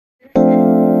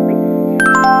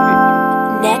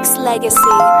Nexxlegacy.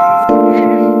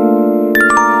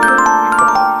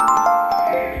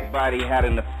 Everybody had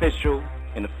an official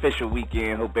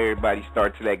weekend. Hope everybody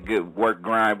starts that good work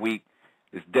grind week.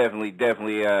 It's definitely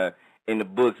in the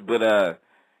books. But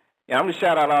yeah, I'm gonna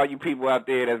shout out all you people out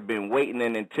there that's been waiting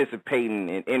and anticipating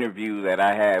an interview that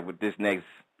I have with this next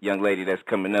young lady that's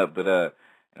coming up. But and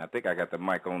I think I got the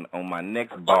mic on my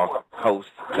next boss host,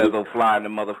 Cuzzo Fly in the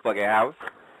motherfucking house.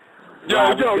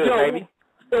 Yo, baby.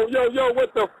 Yo,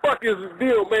 what the fuck is the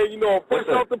deal, man? You know, I'm fresh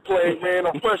off the plane, man.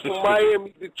 I'm fresh from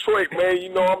Miami, Detroit, man. You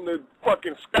know, I'm the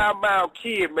fucking Sky Mile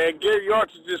kid, man. Gary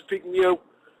Archer just picked me up,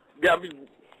 got me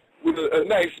with a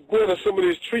nice bit of some of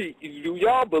this treat. Do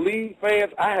y'all believe,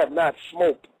 fans, I have not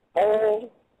smoked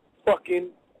all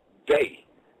fucking day.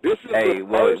 This is the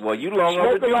first. Well, you long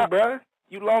overdue, bro.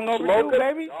 You long overdue,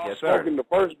 baby. Yes, sir. Smoking the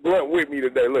first blunt with me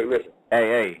today. Look, listen.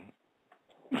 Hey.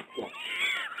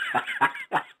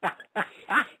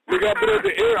 Nigga,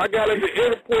 I got at the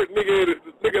airport,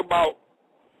 nigga, about,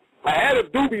 I had a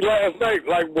doobie last night,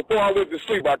 like, before I went to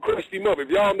sleep. I crushed him up. If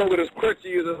y'all know what this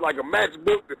crutchy is, it's like a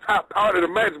matchbook, the top part of the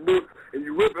matchbook, and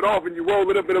you rip it off and you roll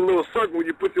it up in a little circle and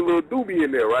you put your little doobie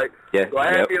in there, right? Yeah. So I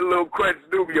had me a little crutch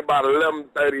doobie about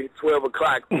 11:30, 12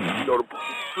 o'clock, to put to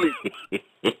sleep.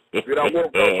 Then I woke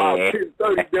up about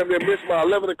 10:30, damn near missed my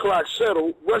 11 o'clock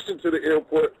shuttle, rushing to the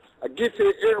airport. I get to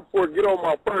the airport, get on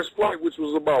my first flight, which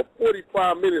was about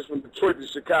 45 minutes from Detroit to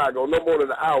Chicago, no more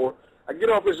than an hour. I get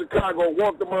off in Chicago,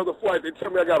 walk the other flight. They tell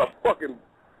me I got a fucking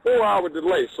 4-hour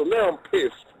delay, so now I'm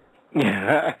pissed.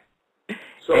 Yeah.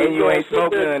 So and you ain't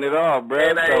smoking none at all, bro.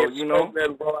 And I ain't you know,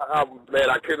 nothing, bro.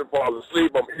 Man, I couldn't fall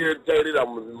asleep. I'm irritated. I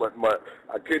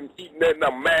couldn't eat nothing.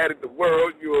 I'm mad at the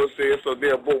world. You know what I'm saying? So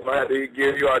then, boom, I had to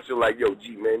give you out. You're like, yo,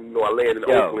 G, man, you know, I landed in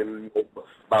Oakland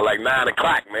about like 9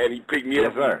 o'clock, man. He picked me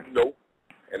up, sir. You know,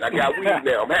 and I got weed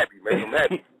now. I'm happy, man. I'm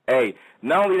happy. Hey,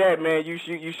 not only that, man, you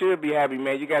should be happy,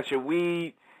 man. You got your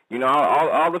weed. You know,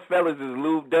 all the fellas is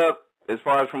lubed up as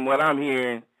far as from what I'm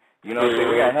hearing. You know what I'm saying?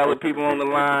 We got hella people on the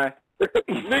line.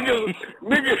 niggas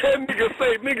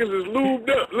say niggas is lubed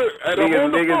up. Look,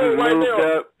 niggas is right lubed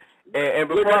now. up. And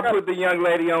before I put the young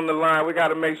lady on the line, we got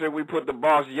to make sure we put the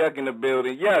boss Yuck in the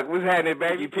building. Yuck, what's happening,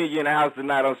 baby? Pinky in the house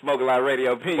tonight on Smoke A Lot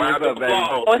Radio. Pinky, what's up, baby?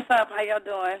 What's up? How y'all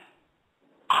doing?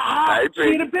 Hey,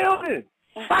 in the building.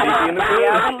 I'm listening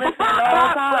all the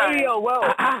time. Radio,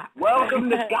 welcome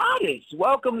to Goddess.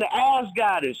 Welcome to Ass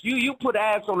Goddess. You put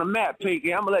ass on the map,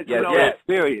 Pinky. I'm going to let you know that,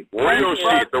 period. Real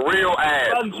shit, the real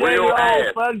ass.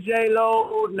 Fuck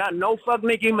J-Lo, no fuck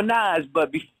Nicki Minaj,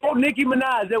 but before Nicki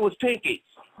Minaj, there was Pinky.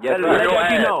 Yes, No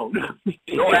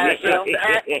ass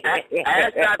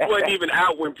wasn't even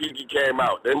out when Pinky came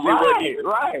out. That shit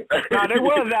right. No, they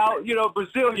was out, you know,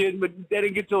 Brazilian, but they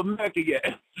didn't get to America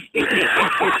yet.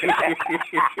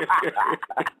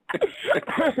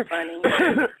 Funny.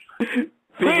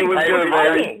 Pinky, what's good, man?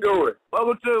 How you doing?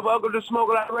 Welcome to Smoke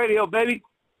A Lot Radio, baby.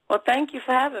 Well, thank you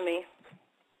for having me.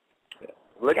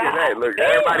 Look at that. Look,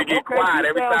 everybody get quiet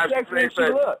every time she says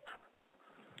something.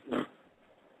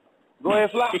 Go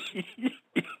ahead, Fly.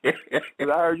 I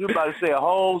heard you about to say a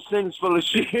whole sentence full of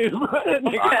shit. I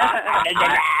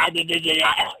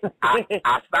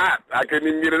stopped. I couldn't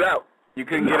even get it out. You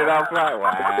couldn't get it out, Fly?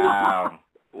 Wow.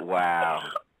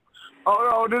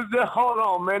 Hold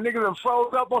on, man. Niggas have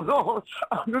froze up on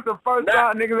this is the first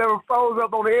time niggas ever froze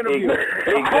up on the interview.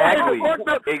 Exactly.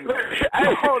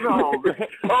 Hey, hold on, man.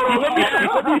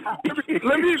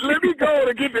 Let me go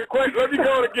and get the question. Let me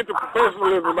go and get the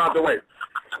professionalism out the way.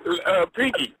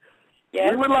 Pinky,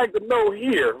 we would like to know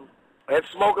here at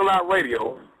Smoke A Lot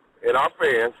Radio and our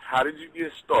fans, how did you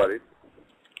get started?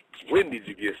 When did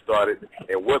you get started?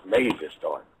 And what made you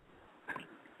start?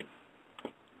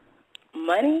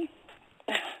 Money?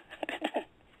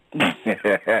 What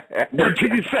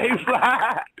did you say,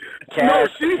 Fly?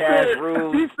 She said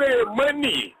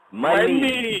money.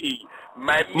 Money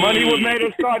what made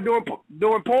us start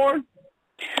doing porn?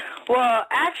 Well,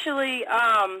 actually,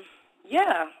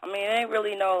 yeah. I mean, it ain't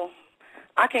really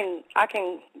I can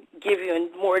give you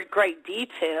in more great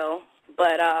detail,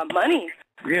 but money.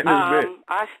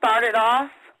 I started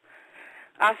off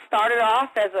as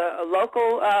a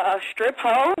local strip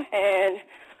hoe, and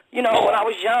you know, when I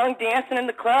was young, dancing in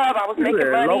the club, I was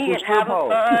making money and having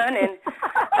fun, and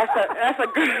that's a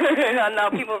good. I know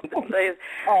people say,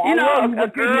 you know, a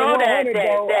girl that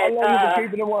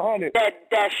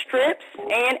strips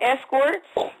and escorts.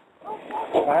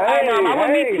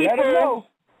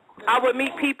 I would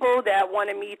meet people that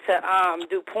wanted me to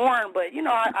do porn, but you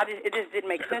know, it just didn't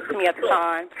make sense to me at the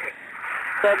time.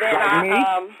 So then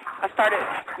I started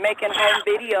making home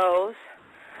videos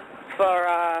for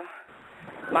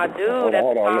my dude at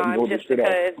the time, just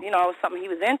because, you know, it was something he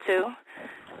was into.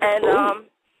 And,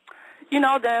 you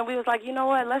know, then we was like, you know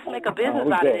what, let's make a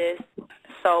business out of this.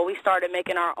 So we started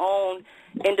making our own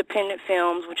independent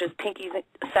films, which is Pinky's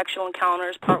Sexual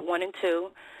Encounters Part 1 and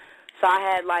 2. So I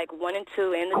had like 1 and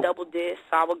 2 and the double disc.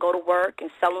 So I would go to work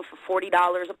and sell them for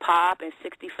 $40 a pop and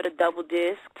 $60 for the double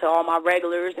disc to all my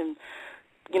regulars and,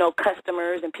 you know,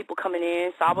 customers and people coming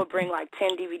in. So I would bring like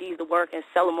 10 DVDs to work and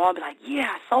sell them all and be like, yeah,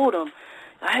 I sold them.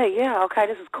 Hey, yeah, okay,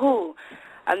 this is cool.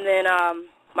 And then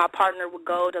my partner would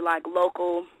go to like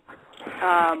local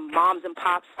moms and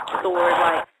pops stores.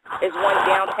 Like there's one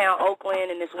downtown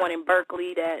Oakland and there's one in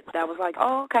Berkeley that was like,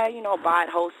 oh, okay, you know, buy it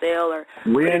wholesale or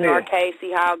put it in the arcade,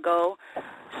 see how it go.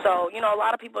 So, you know, a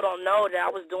lot of people don't know that I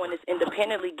was doing this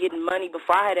independently, getting money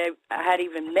before I had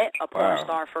even met a porn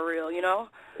star for real, you know?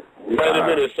 Wait a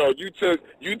minute. So you took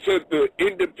the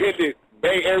independent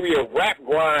Bay Area rap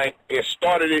grind and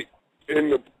started it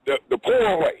in the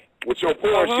porn way with your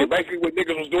porn shit. Basically what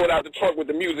niggas was doing out the trunk with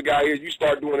the music out here, you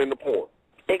start doing in the porn.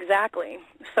 Exactly.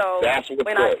 So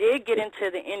when I did get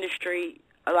into the industry,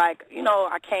 like, you know,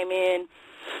 I came in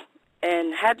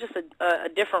and had just a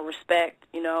different respect,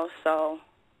 you know, so...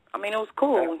 I mean, it was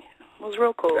cool. It was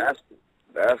real cool.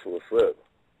 That's what's up.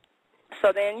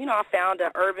 So then, you know, I found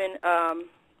an urban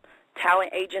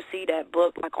talent agency that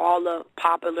booked, like, all the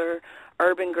popular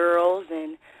urban girls,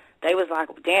 and they was like,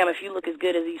 damn, if you look as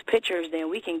good as these pictures, then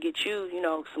we can get you, you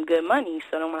know, some good money.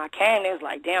 So then when I came, they was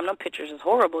like, damn, them pictures is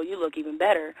horrible. You look even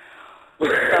better. So,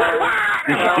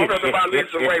 I don't know about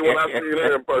Lisa Ray when I see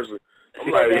her in person.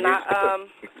 So then I,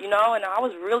 you know, and I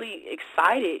was really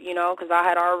excited, you know, because I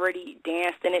had already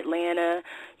danced in Atlanta,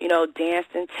 you know, danced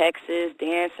in Texas,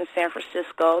 danced in San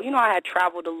Francisco. You know, I had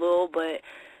traveled a little, but,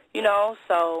 you know,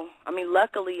 so, I mean,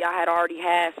 luckily I had already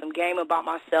had some game about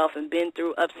myself and been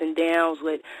through ups and downs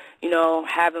with, you know,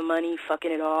 having money,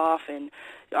 fucking it off, and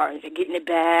or getting it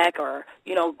back, or,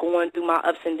 you know, going through my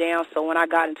ups and downs. So when I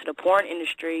got into the porn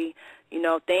industry, you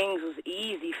know, things was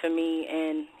easy for me,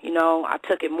 and, you know, I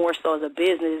took it more so as a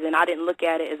business, and I didn't look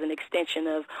at it as an extension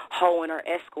of hoeing or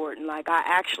escorting. Like, I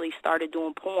actually started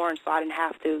doing porn so I didn't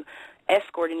have to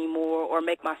escort anymore or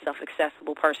make myself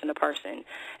accessible person to person.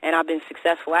 And I've been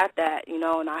successful at that, you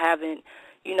know, and I haven't,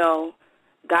 you know,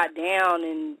 got down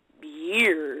in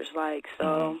years, like,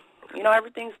 so, you know,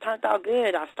 everything's turned out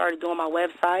good. I started doing my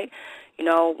website. You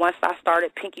know, once I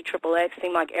started Pinky XXX,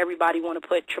 seemed like everybody want to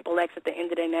put XXX at the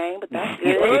end of their name, but that's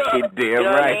good. You know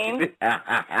what I mean?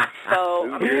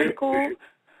 So, I mean, it's cool.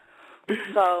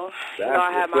 So, you know,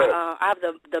 I have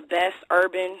the best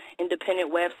urban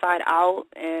independent website out,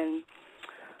 and,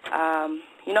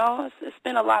 you know, it's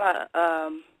been a lot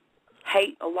of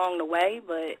hate along the way,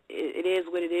 but it is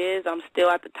what it is. I'm still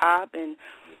at the top, and,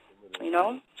 you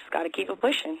know, just got to keep it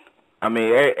pushing. I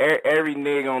mean, every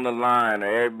nigga on the line, or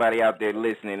everybody out there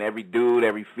listening, every dude,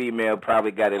 every female probably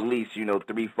got at least, you know,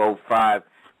 3, 4, 5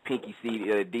 Pinky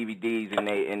DVDs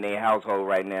in their household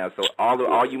right now. So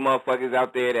all you motherfuckers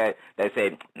out there that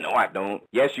said, no, I don't.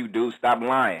 Yes, you do. Stop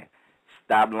lying.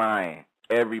 Stop lying.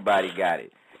 Everybody got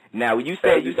it. Now, you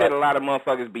said a lot of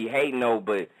motherfuckers be hating, though,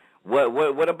 but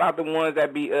what about the ones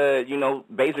that be, you know,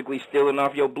 basically stealing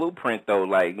off your blueprint, though?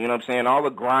 Like, you know what I'm saying? All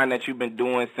the grind that you've been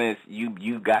doing since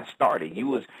you got started. You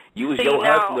was your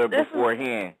hustler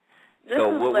beforehand. So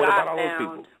what about all those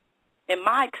people? In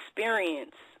my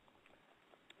experience,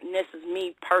 and this is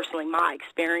me personally, my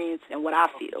experience and what I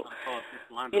feel,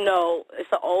 you know,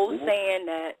 it's an old saying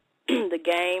that the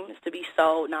game is to be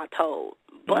sold, not told.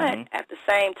 But at the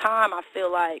same time, I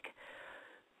feel like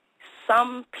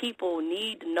some people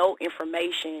need to know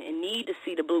information and need to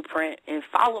see the blueprint and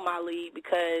follow my lead,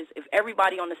 because if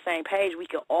everybody on the same page, we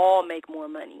can all make more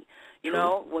money. You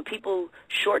know, when people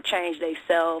shortchange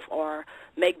themselves or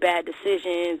make bad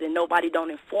decisions and nobody don't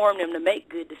inform them to make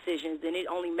good decisions, then it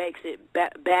only makes it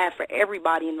bad for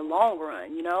everybody in the long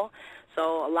run, you know.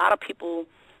 So a lot of people,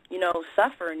 you know,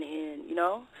 suffer in the end, you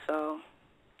know. So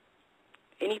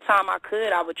anytime I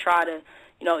could, I would try to,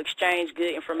 you know, exchange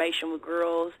good information with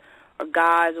girls or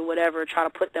guys or whatever, try to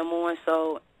put them on.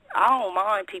 So I don't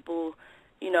mind people,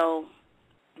 you know,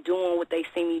 doing what they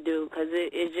see me do, because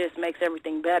it just makes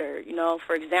everything better. You know,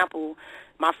 for example,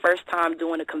 my first time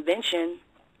doing a convention,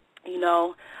 you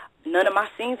know, none of my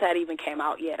scenes had even came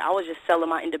out yet. I was just selling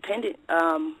my independent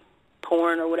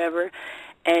porn or whatever,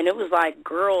 and it was like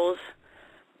girls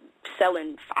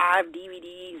selling 5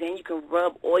 DVDs, and you can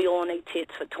rub oil on their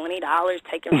tits for $20,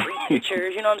 taking free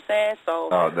pictures, you know what I'm saying? So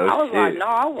I was like, no,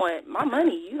 I want my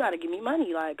money. You got to give me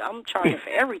money. Like, I'm charging for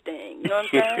everything, you know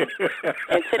what I'm saying?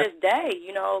 And to this day,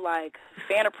 you know, like,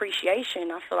 fan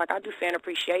appreciation, I feel like I do fan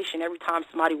appreciation every time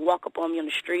somebody walk up on me on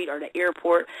the street or the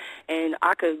airport, and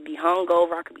I could be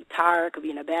hungover, I could be tired, I could be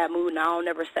in a bad mood, and I don't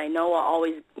never say no. I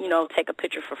always, you know, take a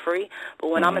picture for free. But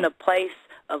when I'm in a place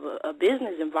of a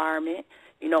business environment,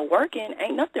 you know, working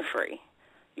ain't nothing free.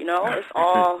 You know, it's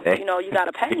all, you know, you got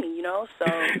to pay me, you know. So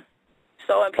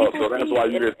and people so that's see why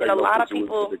it. You And a lot of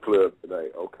people, to the club today.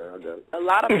 Okay, I got it. A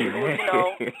lot of people, you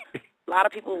know, a lot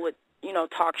of people would, you know,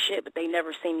 talk shit, but they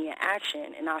never see me in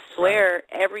action. And I swear,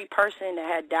 every person that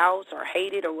had doubts or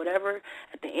hated or whatever,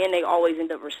 at the end they always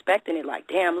end up respecting it. Like,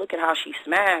 damn, look at how she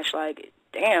smashed. Like,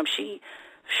 damn,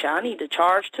 I need to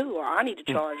charge too, or I need to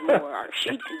charge more, or if she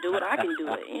can do it, I can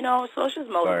do it. You know, so it's just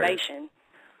motivation.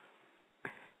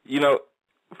 You know,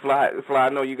 Fly, I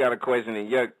know you got a question, and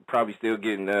you're probably still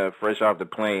getting fresh off the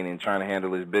plane and trying to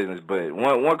handle his business. But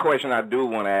one question I do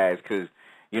want to ask, because,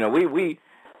 you know, we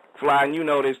Fly, and you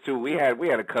know this too. We had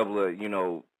a couple of, you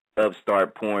know,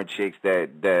 upstart porn chicks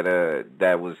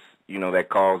that was, you know, that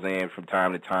calls in from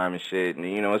time to time and shit. And,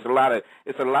 you know, it's a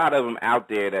lot of them out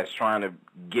there that's trying to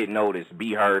get noticed,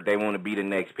 be heard. They want to be the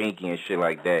next Pinky and shit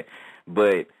like that.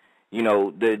 But, you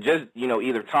know, just, you know,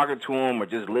 either talking to them or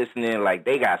just listening, like,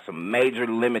 they got some major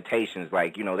limitations.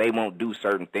 Like, you know, they won't do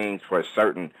certain things for a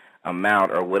certain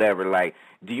amount or whatever. Like,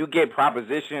 do you get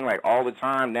proposition, like, all the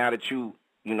time now that you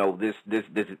know, this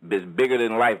bigger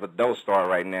than life adult star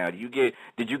right now? Did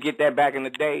you get that back in the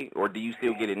day, or do you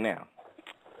still get it now?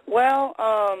 Well,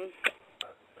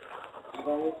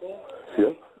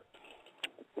 Yeah.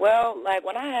 Well, like,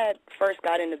 when I first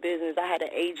got into business, I had an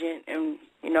agent, and,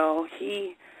 you know,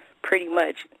 he pretty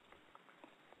much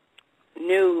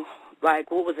knew,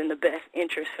 like, what was in the best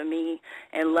interest for me,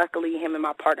 and luckily him and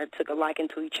my partner took a liking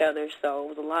to each other, so it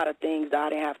was a lot of things that I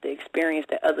didn't have to experience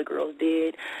that other girls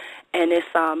did. And it's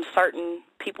certain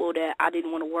people that I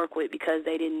didn't want to work with because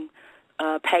they didn't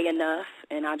pay enough,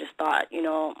 and I just thought, you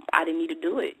know, I didn't need to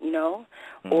do it, you know.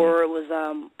 Mm-hmm. Or it was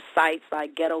sites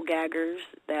like Ghetto Gaggers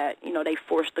that, you know, they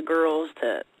forced the girls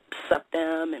to suck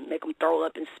them and make them throw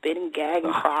up and spit and gag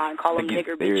and cry and call them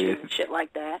nigger bitches and shit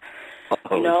like that.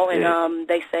 You know, and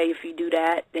they say if you do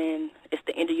that, then it's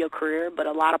the end of your career. But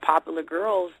a lot of popular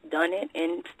girls done it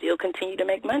and still continue to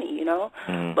make money, you know.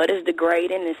 Mm. But it's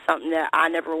degrading. It's something that I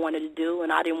never wanted to do,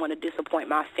 and I didn't want to disappoint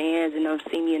my fans and them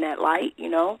see me in that light, you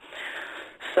know.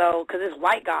 So, because it's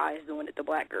white guys doing it to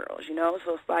black girls, you know,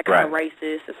 so it's like kind of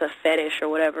racist. It's a fetish or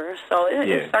whatever. So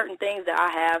it's certain things that I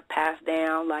have passed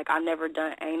down. Like, I never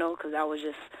done anal because that was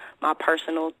just my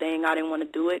personal thing. I didn't want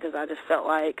to do it because I just felt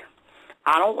like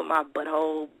I don't want my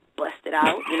butthole busted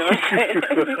out, you know what I'm saying?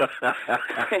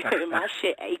 My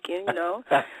shit aching, you know.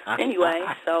 Anyway,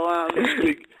 so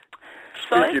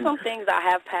it's some things I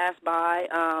have passed by,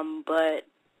 but,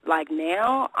 like,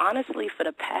 now, honestly, for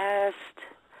the past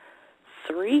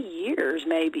 3 years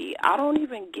maybe, I don't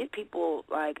even get people,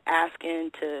 like, asking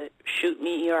to shoot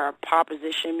me or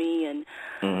proposition me, and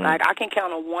like, I can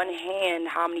count on one hand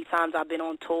how many times I've been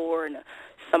on tour and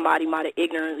somebody might have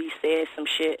ignorantly said some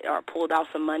shit or pulled out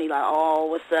some money, like, oh,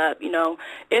 what's up, you know.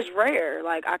 It's rare.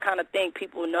 Like, I kind of think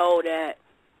people know that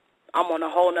I'm on a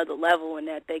whole nother level and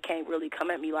that they can't really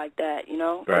come at me like that, you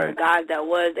know. Right. The guys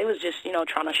they was just, you know,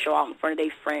 trying to show out in front of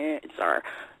their friends or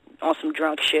on some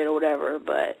drunk shit or whatever,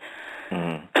 but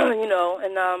you know,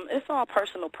 and it's all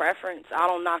personal preference. I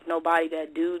don't knock nobody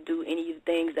that do any of the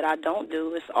things that I don't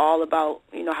do. It's all about,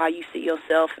 you know, how you see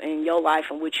yourself in your life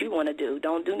and what you want to do.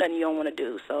 Don't do nothing you don't want to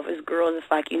do. So if it's girls, it's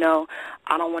like, you know,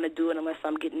 I don't want to do it unless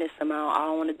I'm getting this amount. I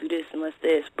don't want to do this unless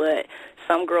this. But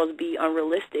some girls be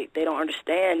unrealistic. They don't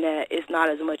understand that it's not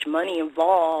as much money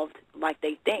involved like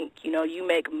they think. You know, you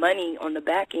make money on the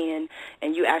back end,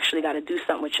 and you actually got to do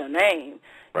something with your name.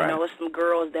 Right. You know, it's some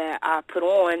girls that I put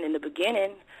on in the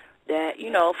beginning that, you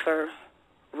know, for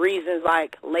reasons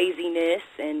like laziness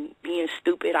and being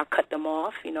stupid, I cut them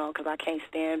off, you know, because I can't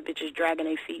stand bitches dragging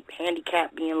their feet,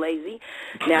 handicapped, being lazy.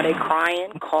 Now they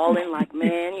crying, calling, like,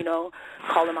 man, you know,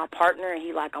 calling my partner, and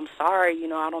he like, I'm sorry, you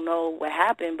know, I don't know what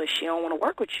happened, but she don't want to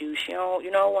work with you. She don't,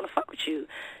 you know, want to fuck with you.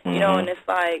 You know, and it's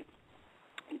like,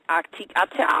 I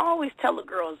always tell the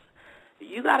girls,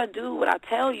 you got to do what I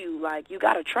tell you. Like, you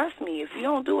got to trust me. If you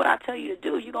don't do what I tell you to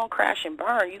do, you're going to crash and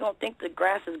burn. You're going to think the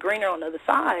grass is greener on the other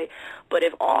side. But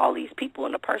if all these people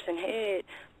in the person's head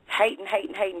hating,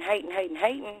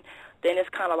 then it's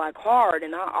kind of, like, hard.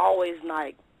 And I always,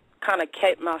 like, kind of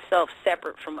kept myself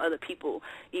separate from other people,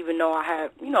 even though I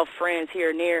have, you know, friends here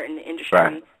and there in the industry.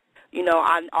 Right. you know,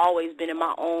 I've always been in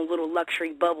my own little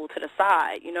luxury bubble to the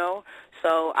side, you know.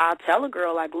 So I'll tell a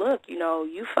girl, like, look, you know,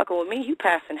 you fucking with me, you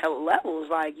passing hella levels.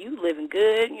 Like, you living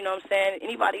good, you know what I'm saying?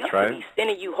 Anybody else would be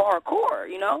sending you hardcore,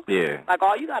 you know? Yeah. Like,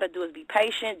 all you got to do is be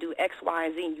patient, do X, Y,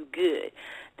 and Z, and you good.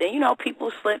 Then, you know,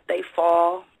 people slip, they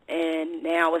fall, and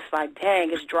now it's like,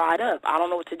 dang, it's dried up. I don't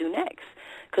know what to do next.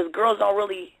 Because girls don't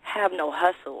really have no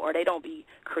hustle, or they don't be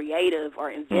creative or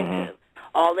inventive.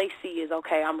 All they see is,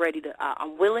 okay, I'm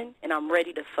willing and I'm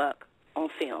ready to fuck on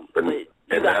film. But you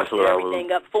got to set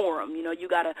everything up for them. You know, you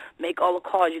got to make all the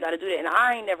calls. You got to do that. And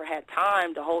I ain't never had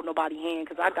time to hold nobody's hand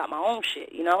because I got my own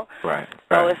shit, you know? Right.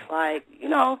 So it's like, you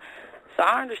know, so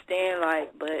I understand,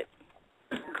 like, but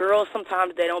girls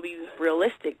sometimes they don't be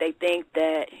realistic. They think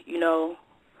that, you know,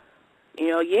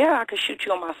 yeah, I could shoot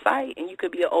you on my site and you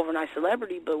could be an overnight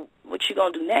celebrity, but what you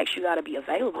going to do next? You got to be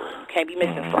available. You can't be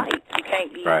missing flights. You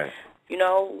can't be, you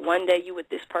know, one day you with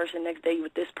this person, next day you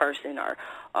with this person, or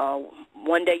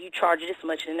one day you charge this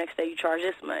much and the next day you charge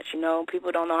this much. You know,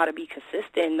 people don't know how to be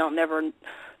consistent, don't never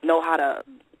know how to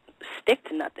stick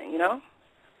to nothing, you know?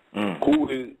 Who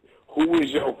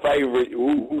is your favorite,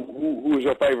 who is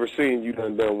your favorite scene you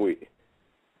done with?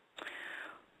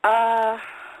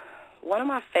 One of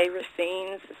my favorite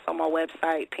scenes is on my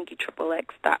website,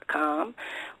 PinkyXXX.com,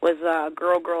 was a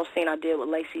girl scene I did with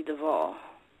Lacey Duvall.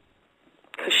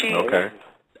 Cause she,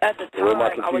 at the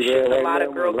time, I was shooting a lot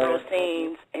of girl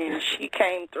scenes, and she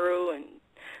came through and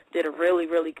did a really,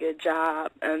 really good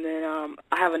job. And then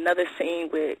I have another scene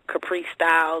with Capri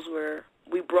Styles where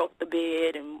we broke the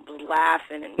bed and was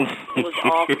laughing and it was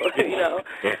awful, you know.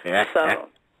 So,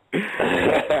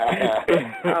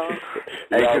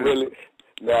 really.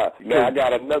 Now, I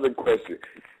got another question.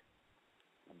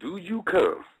 Do you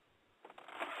come?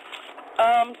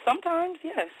 Sometimes,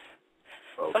 yes.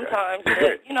 Okay. Sometimes,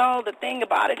 but, you know, the thing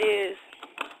about it is,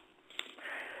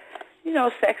 you know,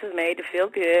 sex is made to feel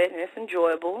good and it's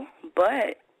enjoyable,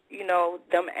 but, you know,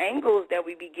 them angles that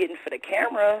we be getting for the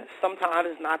camera sometimes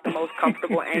is not the most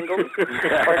comfortable angles. Or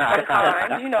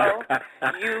sometimes, you know,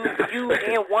 you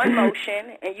in one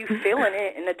motion and you feeling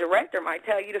it, and the director might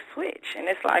tell you to switch. And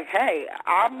it's like, hey,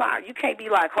 you can't be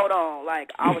like, hold on,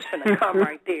 like, I was finna come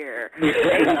right there. They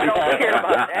don't care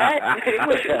about that. They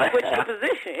switch the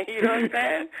position, you know what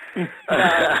I'm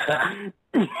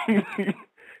saying?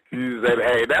 You said,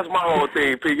 hey, that's my whole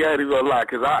thing, Piggy. I ain't gonna lie,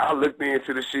 because I looked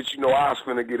into the shit, you know, I was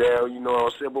finna get out, you know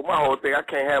what I'm saying? But my whole thing, I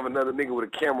can't have another nigga with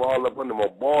a camera all up under my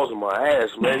balls and my ass,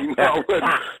 man, you know?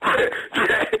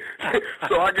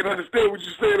 So I can understand what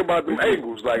you're saying about them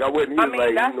angles. Like, I wasn't here,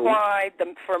 like, that's you know. why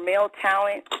for male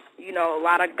talent, you know, a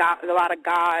lot of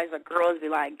guys or girls be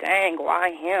like, dang,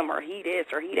 why him, or he this,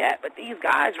 or he that? But these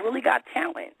guys really got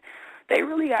talent. They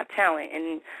really got talent,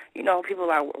 and, you know, people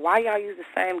are like, why y'all use the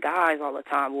same guys all the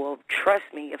time? Well, trust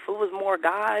me, if it was more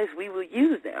guys, we would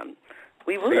use them.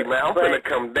 We would. See, man, I'm finna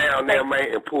come down there,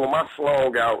 man, and pull my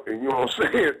slong out, and you know what I'm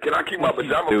saying? Can I keep my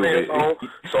pajama pants on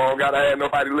so I don't gotta have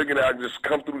nobody looking at it? I can just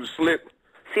come through the slip?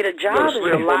 See, the job is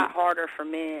a lot harder for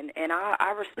men, and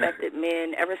I respected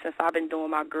men ever since I've been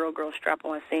doing my girl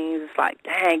strap-on scenes. It's like,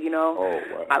 dang, you know,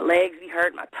 my legs be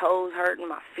hurt, my toes hurting,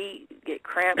 my feet get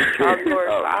cramped, So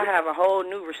I have a whole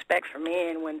new respect for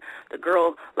men when the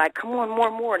girl, like, come on,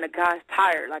 more, and the guy's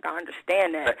tired. Like, I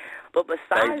understand that. But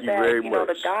besides that, you know,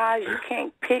 the guys, you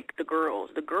can't pick the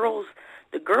girls. The girls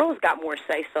got more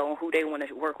say-so on who they want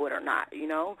to work with or not, you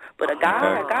know? But a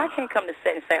guy can't come to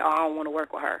set and say, oh, I don't want to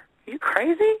work with her. You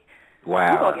crazy?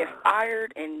 Wow. You're going to get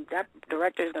fired, and that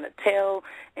director's going to tell,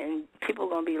 and people are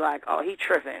going to be like, oh, he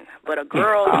tripping. But a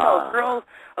girl, you know,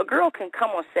 a girl can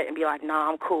come on set and be like, nah,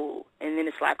 I'm cool. And then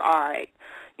it's like, all right.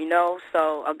 You know,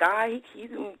 so a guy,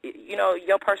 you know,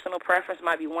 your personal preference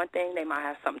might be one thing. They might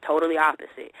have something totally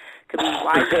opposite. Could be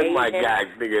white, Asian,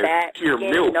 fat,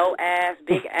 skinny, no ass,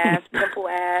 big ass, pimple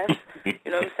ass. You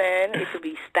know what I'm saying? It could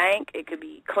be stank. It could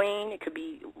be clean. It could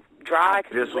be dry. It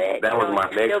could be wet. That was my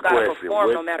next question. You still got to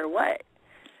perform no matter what.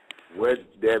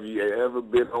 Have you ever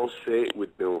been on set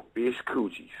with them fish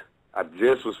coochies? I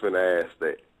just was finna ask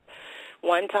that.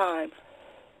 One time.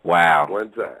 Wow.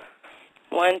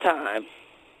 One time.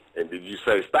 And did you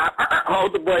say, stop,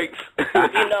 hold the brakes?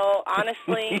 You know,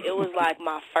 honestly, it was like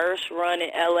my first run in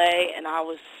L.A., and I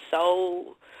was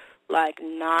so, like,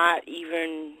 not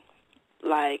even,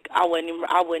 like, I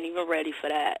wasn't even ready for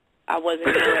that. I wasn't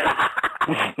even ready.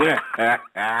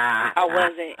 I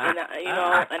wasn't, and you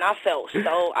know, and I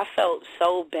felt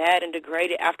so bad and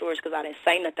degraded afterwards because I didn't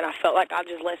say nothing. I felt like I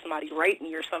just let somebody rape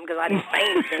me or something because I didn't say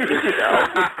anything. You know?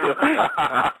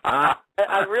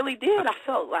 I really did. I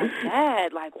felt like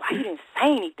bad. Like, why you didn't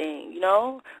say anything, you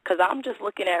know? Because I'm just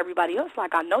looking at everybody else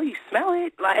like, I know you smell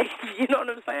it. Like, you know what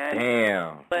I'm saying?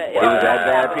 Damn. But it was that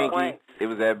bad, Pinky? It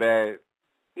was that bad?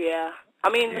 Yeah. I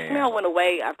mean, the smell went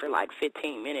away after like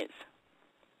 15 minutes.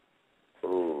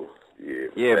 Oh, yeah.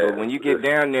 Yeah, but when you get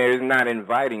down there, it's not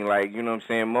inviting. Like, you know what I'm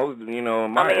saying? Most, you know,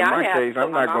 in my case,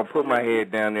 I'm not going to put my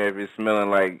head down there if it's smelling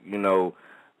like, you know,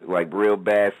 like real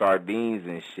bad sardines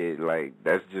and shit. Like,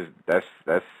 that's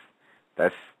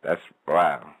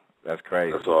wow. That's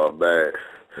crazy. That's all bad.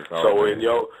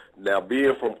 Now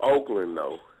being from Oakland,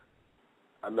 though,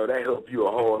 I know that helped you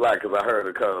a whole lot because I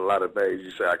heard a lot of things you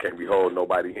say. I can't be holding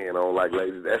nobody hand on like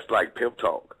ladies. That's like pimp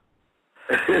talk.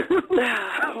 Well,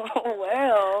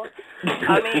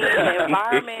 I mean, the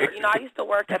environment, you know, I used to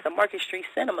work at the Market Street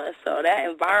Cinema, so that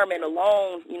environment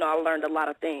alone, you know, I learned a lot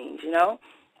of things, you know?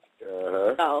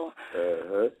 So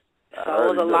it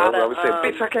was a lot of... I said,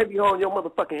 bitch, I can't be holding your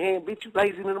motherfucking hand, bitch. You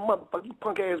lazy in the motherfucker. You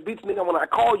punk-ass bitch, nigga. When I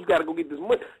call, you got to go get this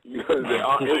money. You know,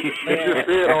 it just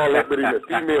said all that, but in a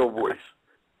female voice.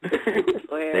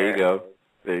 There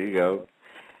you go.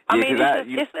 I mean,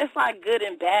 it's like good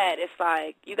and bad. It's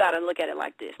like, you got to look at it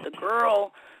like this. The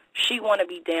girl, she want to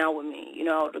be down with me. You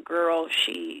know, the girl,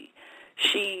 she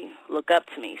look up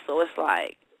to me. So it's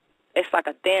like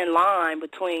a thin line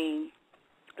between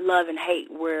love and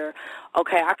hate where,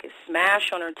 okay, I could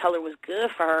smash on her and tell her it was good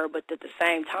for her, but at the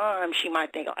same time, she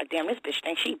might think, oh, damn, this bitch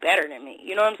thinks she better than me.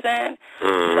 You know what I'm saying?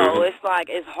 So it's like,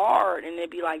 it's hard, and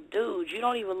it'd be like, dude, you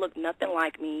don't even look nothing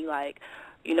like me. Like,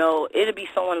 you know, it'd be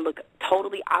someone look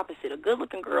totally opposite, a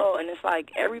good-looking girl, and it's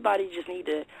like everybody just need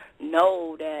to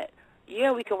know that,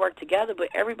 yeah, we can work together, but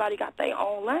everybody got their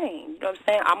own lane. You know what I'm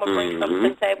saying? I'm going to bring something to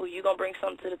the table, you going to bring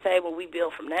something to the table, we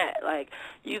build from that. Like,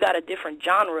 you got a different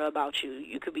genre about you.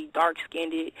 You could be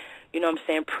dark-skinned, you know what I'm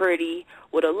saying, pretty,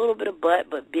 with a little bit of butt,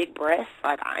 but big breasts.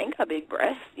 Like, I ain't got big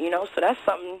breasts, you know, so that's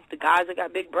something the guys that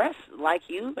got big breasts like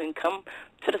you and come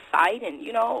to the site and,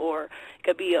 you know, or it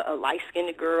could be a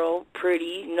light-skinned girl,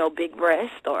 pretty, you know, big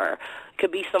breast, or it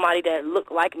could be somebody that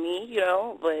look like me, you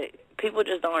know, but people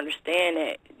just don't understand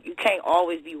that you can't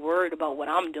always be worried about what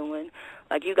I'm doing.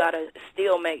 Like, you got to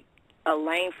still make a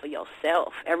lane for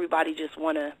yourself. Everybody just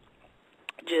want to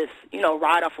just, you know,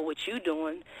 ride off of what you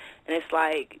doing. And it's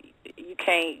like, you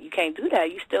can't do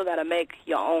that. You still got to make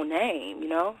your own name, you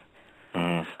know?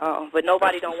 But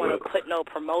nobody don't want to put no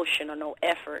promotion or no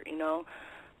effort, you know?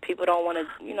 People don't want to,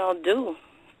 you know, do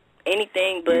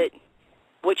anything but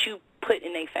what you put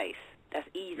in their face. That's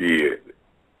easy. Yeah.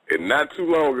 And not too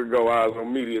long ago, I was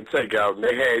on Media Takeout, and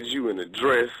they had you in a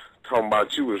dress talking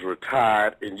about you was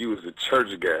retired and you was a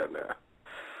church guy now.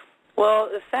 Well,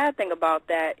 the sad thing about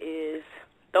that is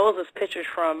those was pictures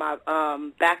from my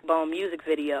Backbone music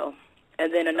video.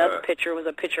 And then another picture was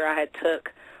a picture I had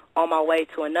took on my way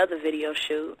to another video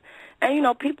shoot. And, you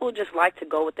know, people just like to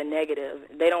go with the negative.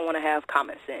 They don't want to have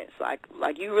common sense. Like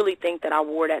you really think that I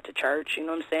wore that to church? You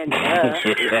know what I'm saying?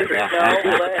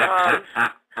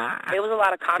 It was a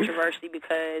lot of controversy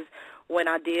because when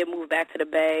I did move back to the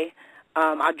Bay,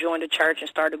 I joined a church and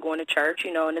started going to church,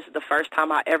 you know, and this is the first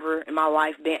time I ever in my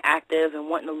life been active and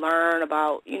wanting to learn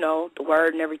about, you know, the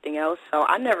word and everything else. So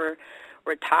I never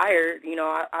retired. You know,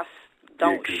 I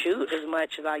don't shoot as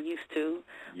much as I used to.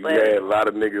 You had a lot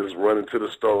of niggas running to the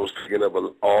stores picking up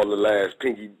all the last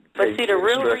Pinky. But see, the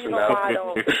real reason why I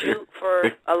don't shoot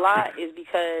for a lot is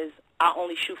because I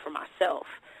only shoot for myself.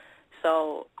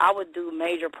 So I would do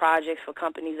major projects for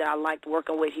companies that I liked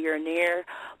working with here and there,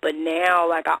 but now,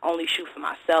 like, I only shoot for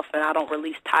myself, and I don't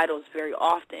release titles very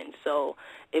often. So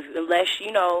unless,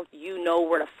 you know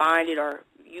where to find it, or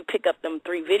you pick up them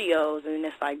 3 videos, and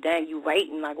it's like, dang, you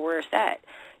waiting, like, where's that?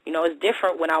 You know, it's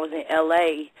different when I was in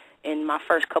L.A. in my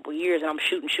first couple years, and I'm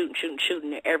shooting,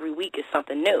 and every week is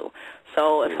something new.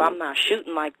 So if I'm not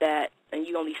shooting like that, and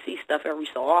you only see stuff every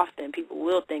so often, people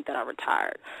will think that I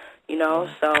retired. You know,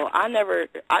 so I never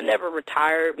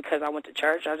retired because I went to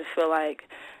church. I just feel like,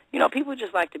 you know, people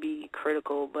just like to be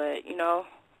critical, but, you know,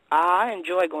 I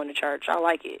enjoy going to church. I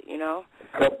like it, you know.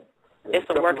 It's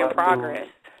a work in progress.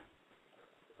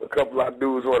 A couple of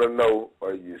dudes want to know,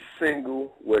 are you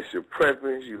single? What's your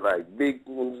preference? You like big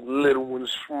ones, little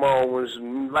ones, small ones,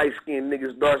 light-skinned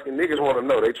niggas, dark-skinned niggas want to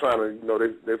know. They trying to, you know,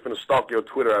 they're finna stalk your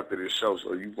Twitter after this show,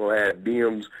 so you going to have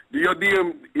DMs. Do your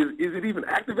DM, is it even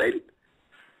activated?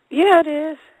 Yeah, it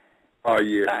is. Oh,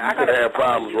 yeah. You could have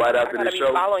problems right after the show.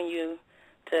 I gotta be following you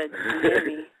to hear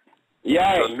me.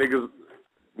 Yeah. So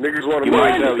niggas want to know.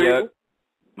 You mic'd up, Yuck.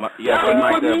 You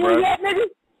mic'd up, bro.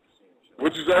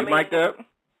 What you say? You mic'd up?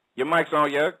 Your mic's on,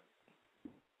 Yuck.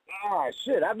 Oh,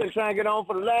 shit. I've been trying to get on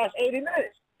for the last 80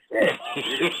 minutes.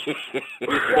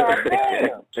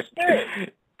 Goddamn.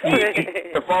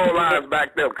 Shit. The phone line's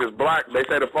backed up because they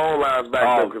say the phone line's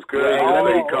backed up because he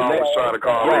was trying to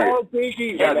call in.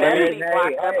 Pinky.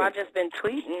 I've just been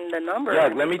tweeting the number.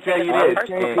 Yuck, let me tell you this.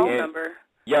 Phone number.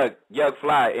 Yuck,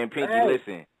 Fly, and Pinky,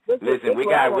 listen, we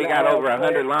got over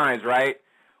 100 lines, right?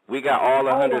 We got all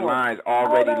 100 lines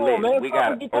already lit. We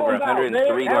got over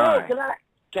 103 lines.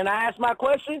 Can I ask my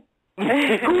question? Go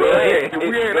ahead.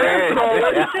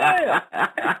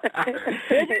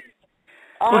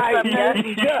 All right,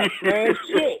 man. Man,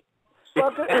 shit.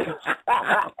 Fucker.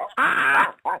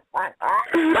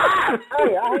 Hey,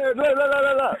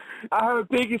 look. I heard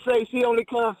Pinky say she only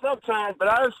comes sometimes, but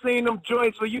I've seen them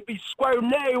joints where you be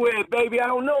squirting everywhere, baby. I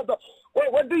don't know.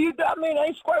 What do you do? I mean,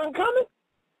 ain't squirting coming?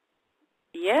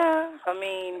 Yeah, I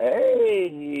mean,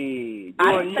 hey,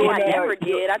 I didn't say I never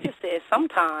did. I just said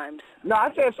sometimes. No,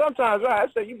 I said sometimes. Right?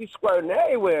 I said you be squirting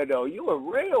everywhere, though. You a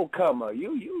real comer.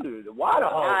 You the water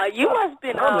hole. You must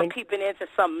have been peeping into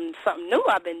something new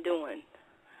I've been doing.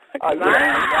 Oh,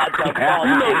 yeah.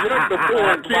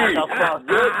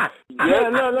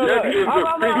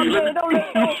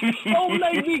 Don't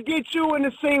make me get you in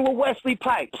the scene with Wesley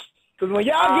Pipes. Because when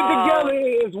y'all get together,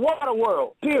 it's water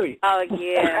world, period. Oh,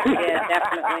 yeah,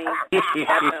 definitely.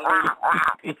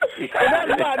 That's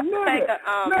my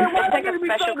nigga. Take a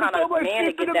special kind of man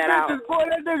to get that out. Boy,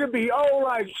 that nigga be old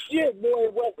like shit, boy.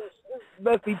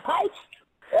 Wesley Pipes?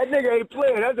 That nigga ain't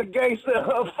playing. That's a gangster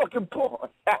of fucking porn.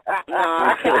 No,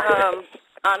 I can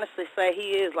honestly say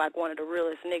he is like one of the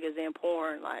realest niggas in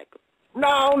porn. Like, no,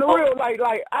 on the real, like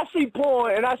I see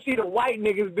porn and I see the white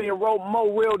niggas being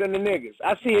more real than the niggas.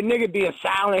 I see a nigga being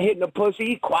silent, hitting the pussy,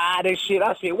 he quiet and shit.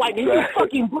 I see a white nigga, you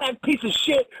fucking black piece of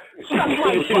shit, suck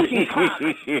my fucking cock,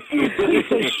 you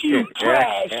piece of shit,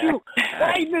 trash, you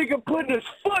white nigga putting his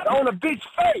foot on a bitch's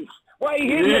face while he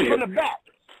hitting it from the back.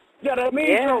 You know what I mean?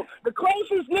 Yeah. So the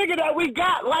closest nigga that we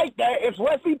got like that is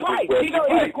Wesley Pipes. You know,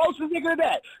 he's the closest nigga to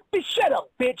that. Bitch, shut up,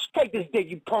 bitch. Take this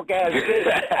dick, you punk ass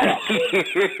bitch.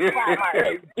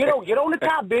 Get on the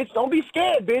top, bitch. Don't be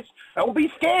scared, bitch. Don't be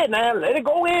scared now. Let it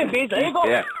go in, bitch. Let it go.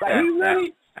 Yeah. Like, he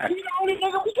really, he's the only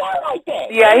nigga we got like that.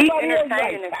 Yeah, he's Everybody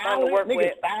entertaining and fun to work nigga,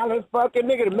 with. Silent fucking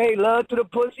nigga that made love to the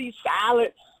pussy,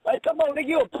 silent. Like, come on, nigga,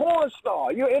 you're a porn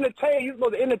star. You're entertainer. You're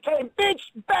supposed to entertain. Bitch,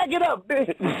 back it up,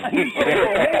 bitch.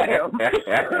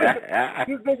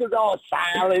 These niggas all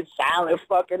silent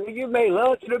fucking. Nigga, you made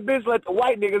love to the bitch like the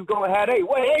white niggas gonna have. Hey,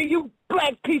 you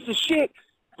black piece of shit.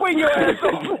 Bring your ass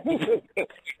over.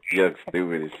 You're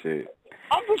stupid as shit.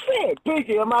 I'm just saying,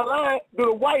 Pinky, am I lying? Do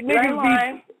the white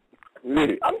niggas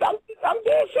be... I'm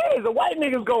dead serious. The white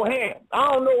niggas go ham.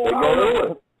 I don't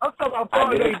know. I'm talking about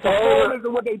performance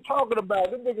and what they talking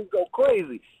about. Them niggas go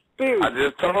crazy. Period. I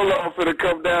just told her I'm finna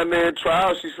come down there and try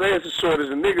out. She says as short as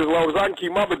a nigga, as long as I can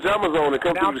keep my pajamas on and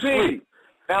come through the street.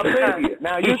 Now, Pinky,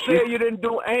 now you said you didn't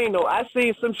do anal. I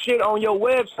seen some shit on your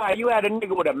website. You had a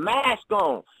nigga with a mask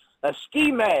on, a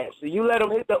ski mask, and you let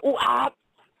him hit the ooh-ah.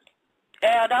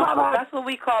 Yeah, that's what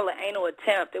we call an anal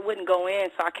attempt. It wouldn't go in,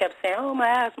 so I kept saying, oh, my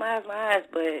ass,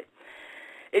 but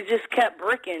it just kept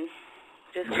bricking.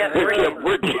 Oh,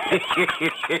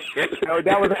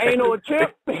 that was an anal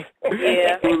attempt?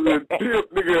 Yeah.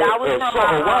 That was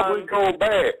from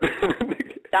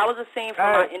that was a scene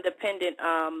from my independent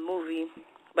movie.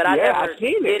 But I never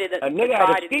did it. A nigga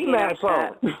had a ski mask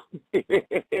on. His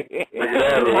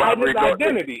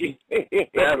identity.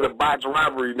 That's a botch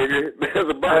robbery, nigga. That's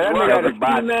a botch robbery. That nigga had a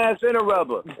ski mask and a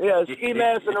rubber. Yeah, a ski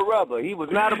mask and a rubber. He was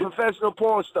not a professional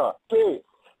porn star. Period.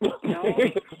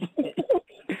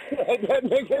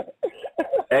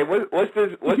 Hey, what's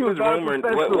this rumor?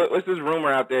 What's this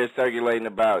rumor out there circulating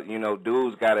about? You know,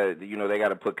 dudes gotta, they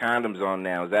gotta put condoms on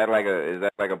now. Is that like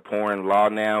a porn law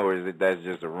now, or that's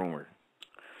just a rumor?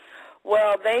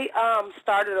 Well, they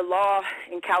started a law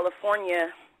in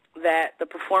California that the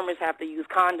performers have to use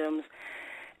condoms,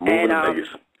 and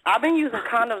I've been using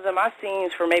condoms in my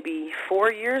scenes for maybe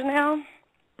 4 years now.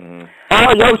 Mm-hmm.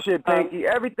 Oh, your shit, Pinky.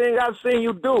 Everything I've seen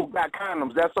you do got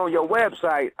condoms. That's on your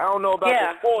website. I don't know about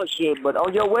the porn shit, but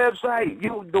on your website,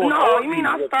 you doing. No, you mean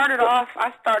I started off.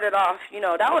 That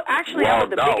was actually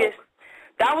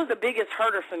That was the biggest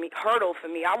hurdle for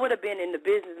me. I would have been in the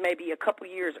business maybe a couple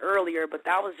years earlier, but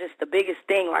that was just the biggest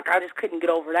thing. Like, I just couldn't get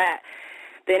over that.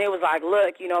 Then it was like,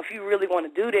 look, if you really want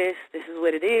to do this, this is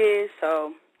what it is.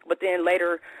 So, but then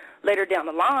later down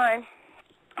the line,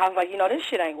 I was like, this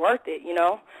shit ain't worth it,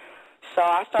 So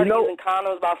I started using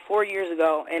condoms about 4 years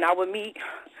ago, and I would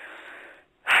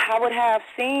have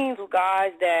scenes with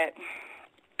guys that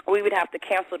we would have to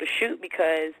cancel the shoot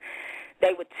because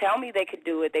they would tell me they could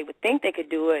do it, they would think they could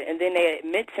do it, and then they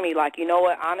admit to me, like, you know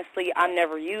what, honestly, I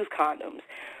never use condoms.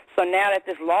 So now that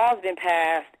this law's been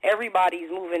passed, everybody's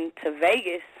moving to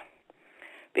Vegas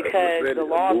because the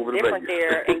law's different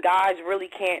there, and guys really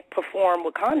can't perform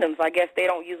with condoms. I guess they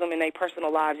don't use them in their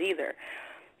personal lives either,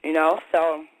 you know,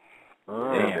 so...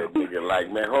 That nigga like,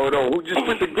 man, hold on, who just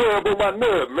put the glove on my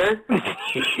nub, man?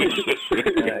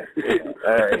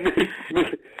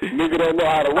 Nigga don't know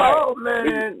how to write. Oh,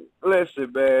 man,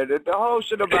 listen, man, the whole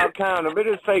shit about condom, it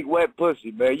is fake wet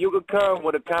pussy, man. You can come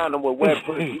with a condom with wet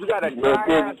pussy. You got a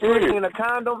dry pussy in a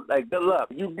condom, like, good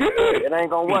luck. You get it. It ain't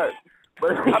gonna work.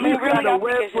 But I mean, if you really, got a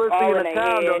wet pussy in a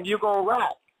condom, you gonna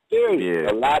rock. Serious.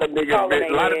 Yeah. A lot of niggas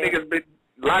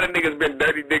been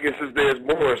dirty niggas since they was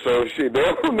born, so shit, they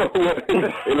don't know what.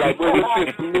 They're like, well,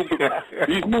 what's this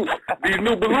these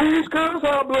new balloons, cuz?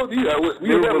 How blow these?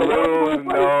 New balloons,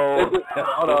 no.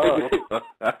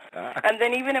 And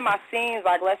then even in my scenes,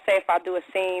 like, let's say if I do a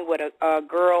scene with a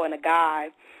girl and a guy,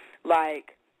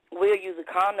 like, we'll use a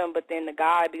condom, but then the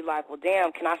guy be like, well,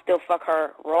 damn, can I still fuck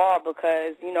her raw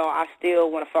because, you know, I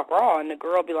still want to fuck raw? And the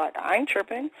girl be like, I ain't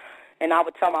tripping. And I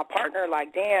would tell my partner,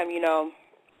 like, damn, you know,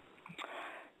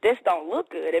 this don't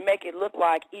look good. It make it look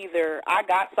like either I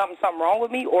got something wrong with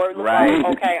me, or it looks like,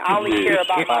 okay, I only care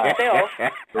about myself.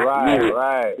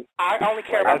 Right. I only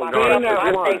care about myself and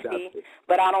my safety,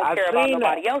 but I don't care about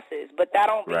nobody else's. But that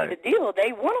don't be the deal.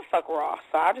 They want to fuck raw,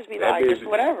 so I just be like, just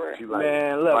whatever.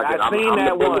 Man, look, I seen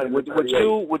that one with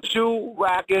you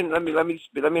rocking. Let me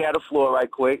have the floor right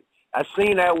quick. I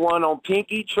seen that one on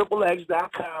Pinky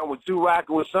XXX.com with you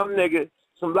rocking with some nigga.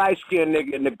 Some light-skinned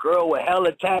nigga and the girl with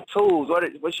hella tattoos.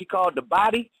 What she called, the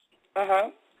body?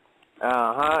 And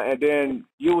then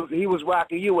he was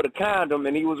rocking you with a condom,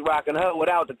 and he was rocking her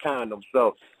without the condom.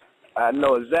 So I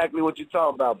know exactly what you're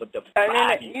talking about. But the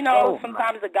body, then, you know,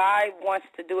 sometimes the guy wants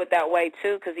to do it that way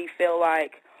too, because he feel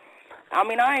like, I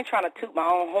mean, I ain't trying to toot my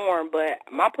own horn, but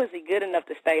my pussy good enough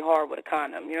to stay hard with a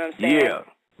condom. You know what I'm saying? Yeah.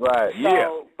 Right,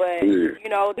 so, but, you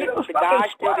know, the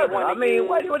guys still be wanting to use,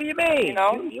 what do you mean? You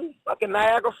know? You fucking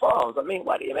Niagara Falls. I mean,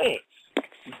 what do you mean?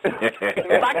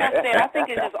 Like I said, I think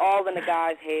it's just all in the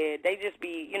guy's head. They just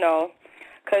be, you know,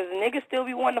 because niggas still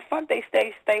be wanting to fuck. They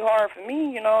stay hard for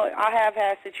me, you know. I have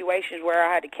had situations where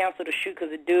I had to cancel the shoot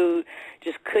because the dude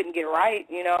just couldn't get right,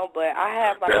 you know. But I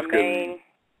have, like,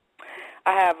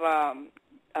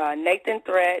 Nathan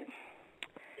Thread,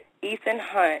 Ethan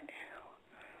Hunt,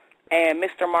 and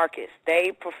Mr. Marcus.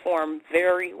 They perform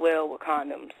very well with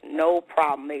condoms. No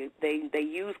problem. They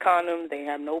use condoms. They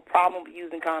have no problem with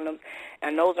using condoms.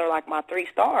 And those are like my 3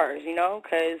 stars, you know,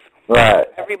 because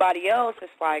everybody else is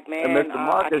like, man, and Mr.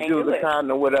 Marcus used a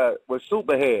condom with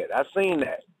Superhead. I seen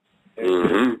that.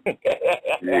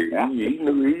 Yeah, he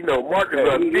know Marcus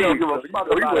doesn't give a fuck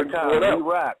about the condom. He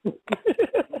rock.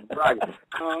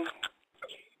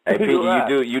 Hey,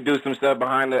 Pinky, you do some stuff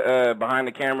behind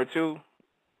the camera too?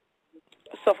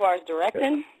 So far as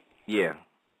directing? Yeah.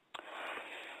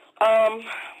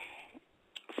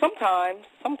 Sometimes,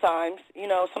 you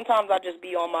know, sometimes I just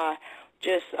be on my,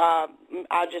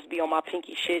 I'll just be on my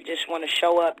Pinky shit, just want to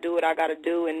show up, do what I got to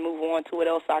do, and move on to what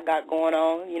else I got going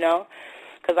on, you know,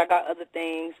 because I got other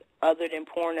things other than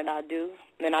porn that I do.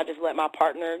 And then I just let my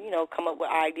partner, you know, come up with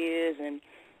ideas and,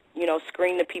 you know,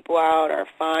 screen the people out or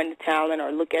find the talent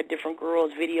or look at different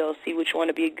girls' videos, see which one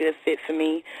would be a good fit for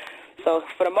me. So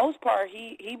for the most part,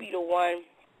 he be the one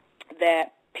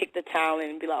that pick the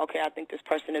talent and be like, okay, I think this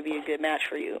person would be a good match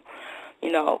for you,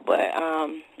 you know. But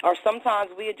or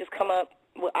sometimes we just come up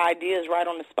with ideas right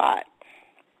on the spot.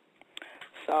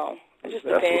 So it just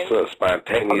depends. That's what's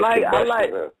spontaneous.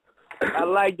 I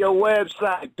like your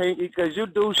website, Pinky, because you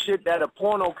do shit that a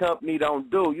porno company don't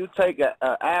do. You take a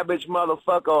average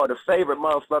motherfucker or the favorite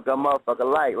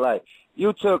motherfucker like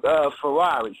you took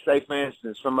Ferrari, say for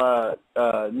instance, from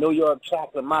New York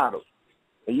chocolate models.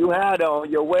 And you had her on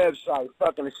your website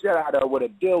fucking the shit out of her with a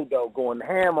dildo going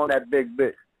ham on that big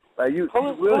bitch. Like who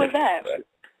is that?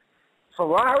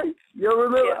 Ferrari? You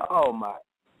remember? Yeah. Oh my.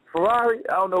 Ferrari?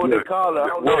 I don't know what they call her. I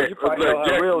don't know. You probably know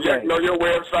her real name. Know your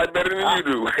website better than you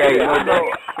do. Hey, I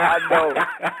know.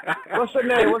 What's her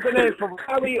name?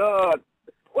 Ferrari,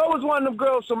 what was one of them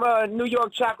girls from New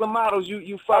York chocolate models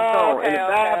you fucked on? In the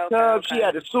bathtub, okay. She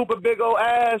had a super big old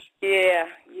ass. Yeah.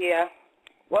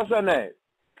 What's her name?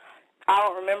 I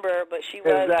don't remember, but she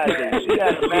was. Exactly. She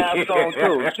had a mask on,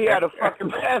 too. She had a fucking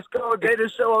mask on. They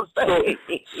didn't show her face.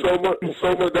 So much,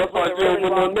 that's why I don't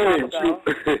remember her name.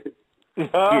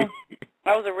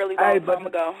 That was a really long time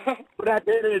ago. But at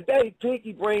the end of the day,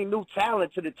 Pinky bring new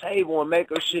talent to the table and make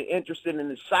her shit interesting in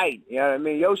the sight. You know what I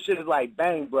mean? Your shit is like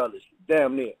Bang Brothers,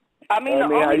 damn near. I mean, the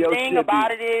only thing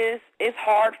about it is it's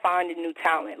hard finding new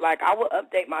talent. Like, I will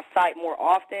update my site more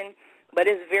often, but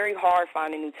it's very hard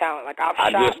finding new talent. Like, I've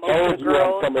shot most of the girls. I just told you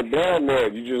I'm coming down there.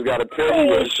 You just got to tell me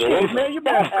that shit. Man, you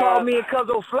better call me and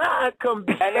Cuzzo Fly come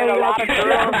be. And then a lot of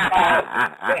girls,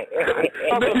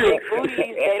 big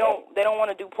booties, they don't want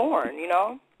to do porn, you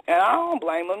know? And I don't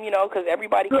blame them, you know, because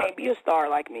everybody can't be a star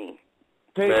like me.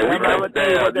 I'm gonna tell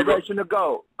you what direction to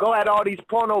go. Go at all these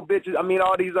porno bitches. I mean,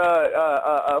 all these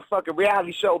fucking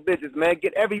reality show bitches, man.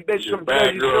 Get every bitch from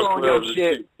Jersey Shore on your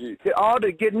shit.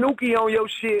 Get Nookie on your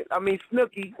shit. I mean,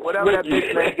 Snooki, whatever that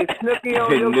bitch, man. Get Snooki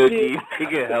on your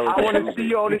shit. I want to see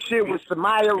you on this shit with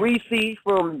Samaya Reese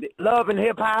from Love and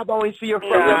Hip Hop. I want to see your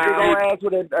big old ass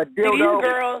with a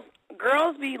dildo.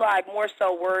 Girls be like more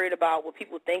so worried about what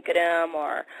people think of them,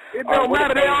 or it don't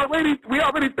matter. We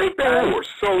already think they are.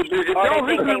 So or they think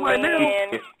they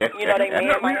man, you know, they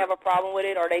man might have a problem with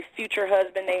it, or they future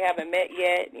husband they haven't met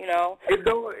yet, you know. It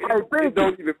don't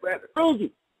even matter.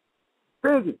 Pinky.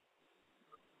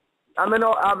 I'm in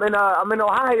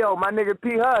Ohio. My nigga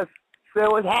P. Huss said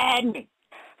what's happening.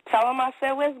 Tell him I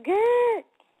said what's good.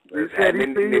 He said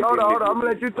hold on. I'm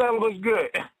gonna let you tell him what's good.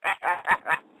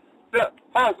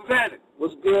 What's happening?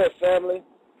 What's good, family?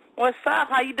 What's up?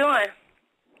 How you doing?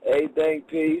 Everything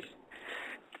peace.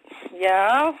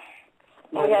 Yeah.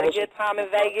 We had a good time in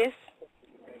Vegas.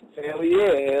 Hell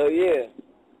yeah.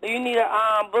 You need to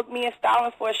book me and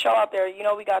Stalin for a show out there. You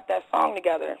know we got that song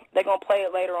together. They're gonna play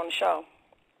it later on the show.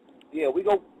 Yeah, we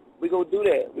gonna do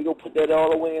that. We gonna put that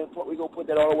all the way in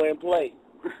play.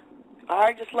 All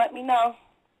right, just let me know.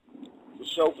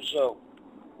 For sure.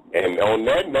 And on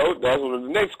that note, that's what the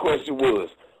next question was.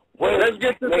 Well, let's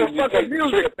get to the fucking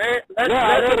music, man. How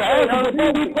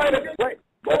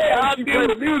she play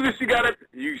the music, she gotta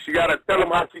tell them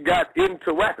how she got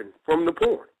into rapping from the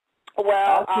porn.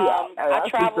 Well, I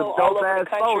travel all over the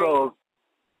country.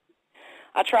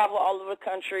 I travel all over the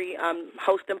country. I'm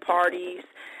hosting parties,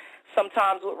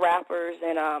 sometimes with rappers,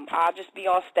 and I'll just be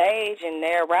on stage and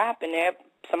they're rapping.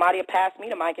 Somebody will pass me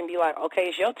the mic and be like, okay,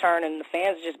 it's your turn, and the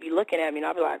fans just be looking at me, and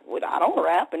I'll be like, well, I don't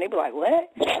rap, and they be like,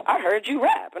 what? I heard you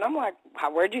rap, and I'm like,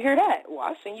 where'd you hear that? Well,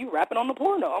 I seen you rapping on the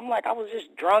porno. I'm like, I was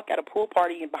just drunk at a pool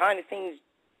party and behind the scenes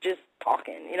just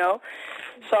talking, you know?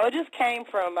 So it just came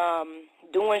from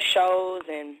doing shows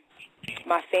and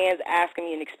my fans asking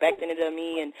me and expecting it of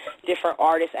me, and different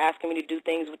artists asking me to do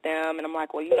things with them, and I'm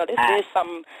like, well, you know, this is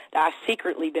something that I've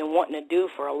secretly been wanting to do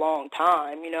for a long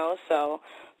time, you know, so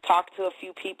talked to a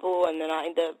few people, and then I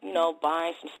ended up, you know,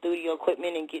 buying some studio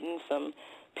equipment and getting some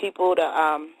people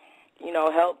to, you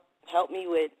know, help me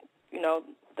with, you know,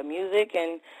 the music,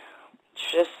 and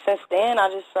just since then I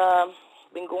just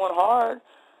been going hard.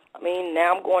 I mean,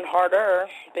 now I'm going harder.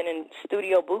 Been in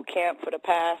studio boot camp for the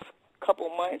past couple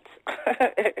months.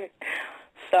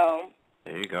 So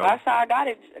there you go. That's how I got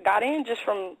in just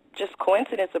from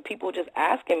coincidence of people just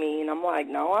asking me, and I'm like,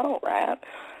 no, I don't rap.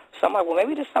 So I'm like, well,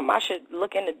 maybe this is something I should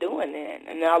look into doing then.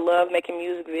 And I love making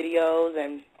music videos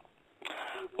and,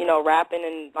 you know, rapping,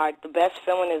 and like the best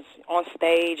feeling is on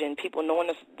stage and people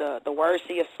knowing the words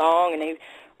to your song and they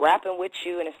rapping with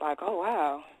you, and it's like, oh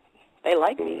wow, they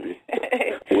like me.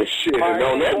 Well, shit,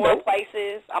 more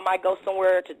places. I might go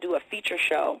somewhere to do a feature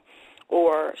show,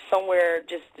 or somewhere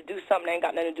just to do something that ain't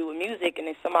got nothing to do with music, and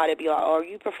then somebody be like, oh, are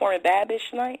you performing Bad Bitch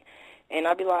tonight? And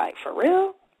I'd be like, for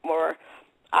real? Or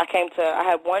I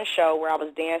had one show where I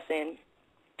was dancing,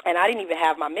 and I didn't even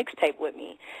have my mixtape with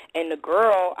me. And the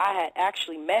girl, I had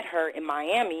actually met her in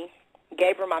Miami,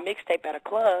 gave her my mixtape at a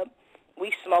club.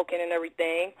 We smoking and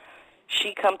everything.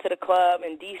 She come to the club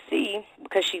in D.C.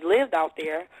 because she lived out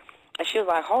there, and she was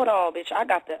like, hold on, bitch, I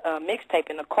got the mixtape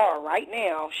in the car right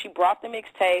now. She brought the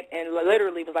mixtape and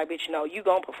literally was like, bitch, no, you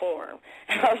gonna perform.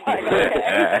 And I was like,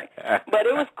 okay. But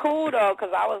it was cool, though,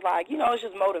 because I was like, you know, it's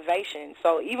just motivation.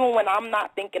 So even when I'm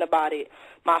not thinking about it,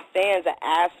 my fans that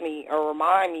ask me or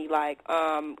remind me, like,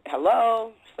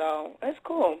 hello. So it's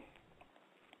cool.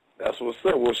 That's what's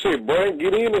up. Well, shit, boy,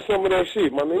 get into some of that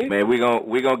shit, my nigga. Man, we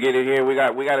gonna get it here. We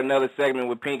got another segment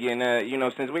with Pinky, and you know,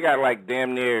 since we got like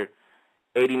damn near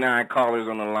 89 callers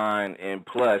on the line and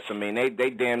plus, I mean, they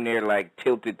damn near like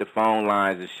tilted the phone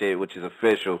lines and shit, which is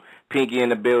official. Pinky in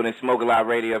the building, Smoke a Lot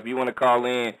Radio. If you want to call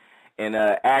in and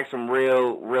ask some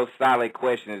real solid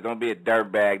questions, don't be a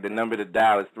dirtbag. The number to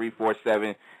dial is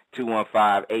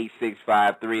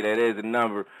 347-215-8653. That is the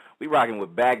number. We rocking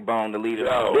with Backbone, the leader.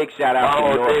 Big shout out to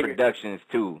Noah Productions,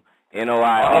 too.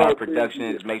 NOI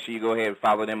Productions. Make sure you go ahead and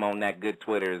follow them on that good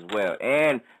Twitter as well.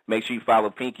 And make sure you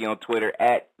follow Pinky on Twitter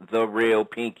at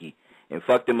TheRealPinky. And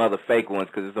fuck them other fake ones,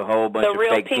 because there's a whole bunch of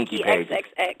fake Pinky pages.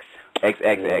 XXX.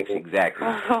 XXX, exactly.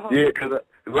 Yeah, because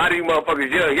A lot of you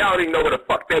motherfuckers young, y'all don't even know where the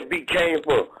fuck that beat came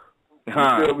from. You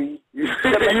feel me?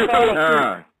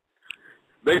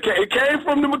 It came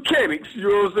from the mechanics, you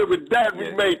know what I'm saying? But that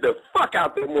we made the fuck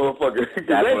out that motherfucker.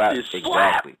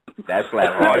 Exactly. That's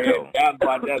slap hard, though. That's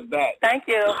bad. Thank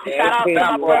you. Shout out to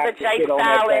my brother Jay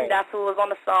Stalin. That's who was on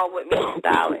the song with me,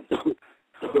 Stalin.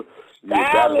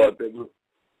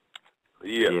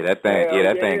 Yeah, that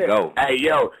thing go. Hey,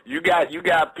 yo, you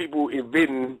got people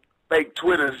inventing fake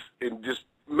Twitters and just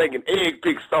making egg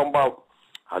pics talking about,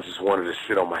 I just wanted to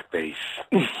sit on my face.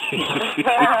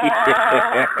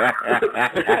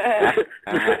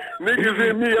 Niggas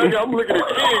and me, I'm looking at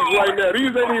eggs right now.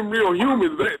 These ain't even real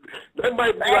humans. That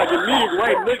might be like an egg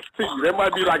right next to you. That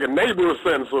might be like a neighbor or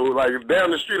something. So, like,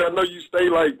 down the street, I know you stay,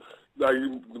 like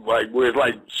where it's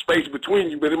like space between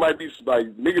you, but it might be like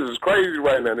niggas is crazy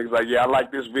right now. Niggas like, yeah, I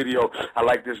like this video,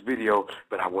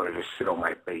 but I wanted to sit on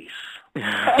my face. You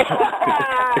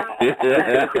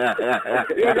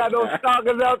got those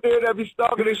stalkers out there that be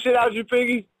stalking the shit out you,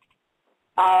 Pinky?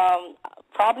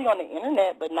 Probably on the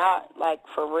internet, but not like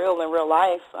for real in real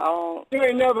life. You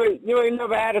ain't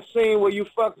never had a scene where you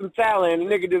fucked some talent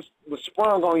and the nigga just was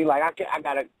sprung on you like I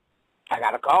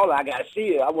gotta call her. I gotta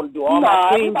see her. I want to do all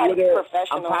my scenes with her.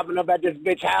 I'm popping up at this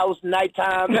bitch house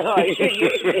nighttime. Nah,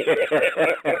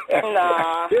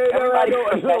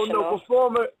 no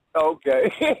performer.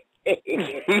 Okay.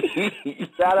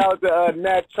 Shout out to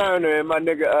Nat Turner and my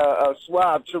nigga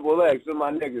Swab XXX and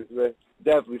my niggas, man.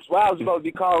 Definitely. Swab's supposed to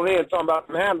be calling in talking about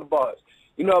them handlebars.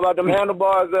 You know about them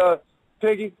handlebars,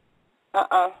 Pinky?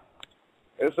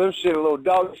 It's some shit, a little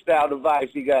dog style device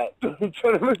he got.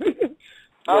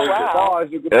 Oh, wow. Bars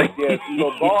you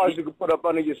could put up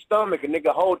under your stomach, and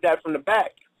nigga hold that from the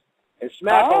back and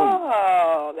smack on you.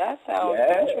 Oh, that sounds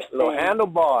interesting. Little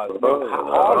handlebars.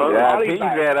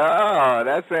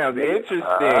 That sounds interesting.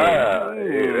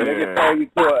 Nigga turn you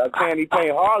to a candy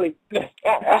paint Harley.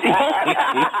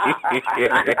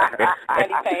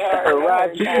 Candy paint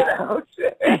Harley.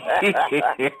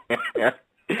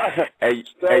 Hey,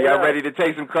 y'all ready to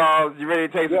take some calls? You ready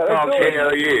to take some calls?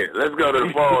 Hell yeah. Let's go to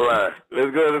the phone line.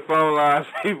 Let's go to the phone lines,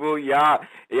 people. Y'all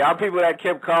people that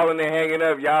kept calling and hanging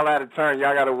up, y'all out of turn.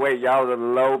 Y'all got to wait. Y'all are the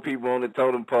low people on the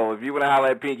totem pole. If you want to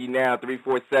holler at Pinky now,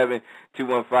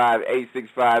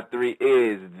 347-215-8653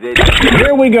 is this.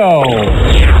 Here we go.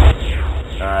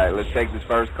 All right, let's take this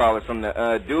first caller from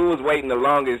the dude was waiting the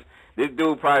longest. This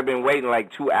dude probably been waiting like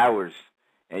 2 hours.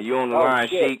 And you on the line,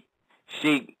 shit.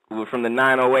 Sheik from the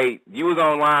 908. You was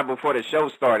online before the show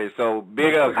started, so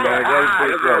big up, man.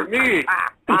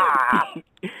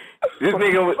 This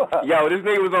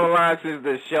nigga was online since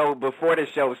before the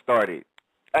show started.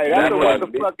 Hey, that's what the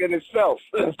fuck in itself.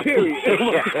 Period.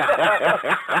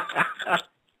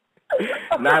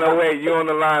 908, you on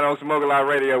the line on Smoke a Lot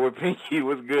Radio with Pinky.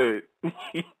 What's good?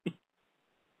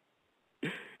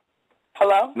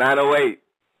 Hello? 908.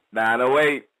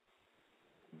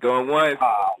 Going once.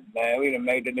 Oh, man, we done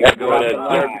made the nigga go out the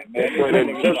line, man. This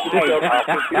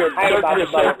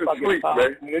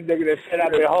nigga that sat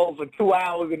out there home for 2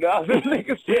 hours and all this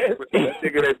nigga said. That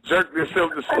nigga that jerked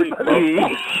himself to sleep,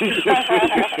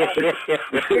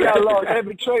 He got lost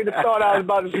every train of thought I was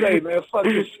about to say, man. Fuck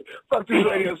this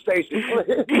radio station.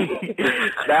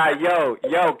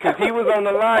 Cause he was on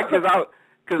the line,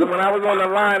 Because when I was on the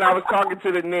line, I was talking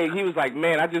to the nigga. He was like,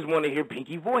 man, I just want to hear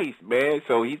Pinky voice, man.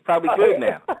 So he's probably good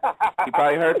now. He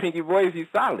probably heard Pinky voice. He's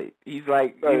solid. He's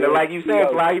like, like you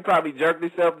said, Fly, he probably jerked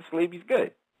himself to sleep. He's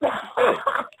good.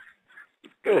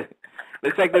 Good.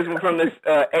 Let's take this one from this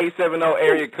 870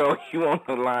 area code. You on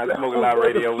the line, Smoke a Lot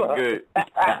Radio was good.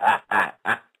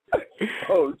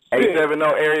 870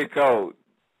 area code.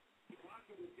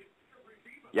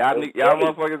 Y'all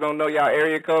motherfuckers don't know y'all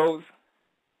area codes?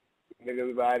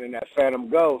 Niggas riding that Phantom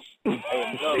Ghost. Like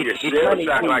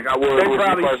I was when we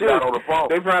first got on the phone.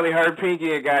 They probably heard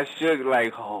Pinky and got shook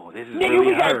like, oh, this is nigga, really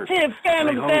we hurt. got 10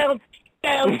 Phantoms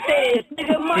downstairs.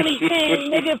 Nigga, money 10,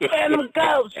 nigga, Phantom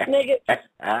Ghost, nigga.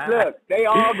 Look, they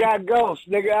all got ghosts,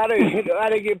 nigga. I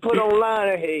didn't get put online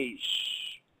and hey,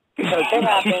 that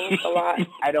happens a lot.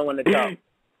 I don't want to talk.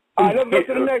 All right, let's go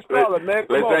to the next caller, man.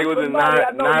 Let's take it with the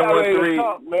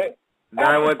 913.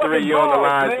 913, you on the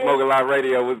line, man. Smoke a Lot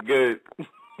Radio was good.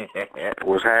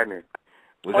 What's happening?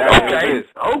 Okay, we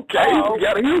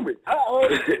got a human.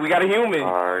 We got a human.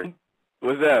 All right.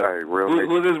 What's up? Hey,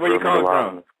 who's this? Where you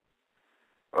calling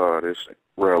from? This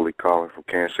Relly calling from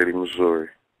Kansas City, Missouri.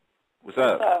 What's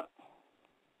up?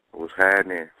 What's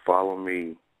happening? Follow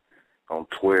me on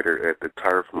Twitter at the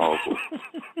Turf Mogul.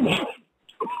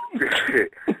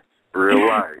 Real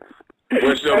life.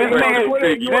 What's your question,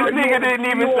 Pinky? This nigga didn't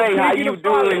even say how you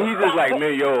doing. He's just like,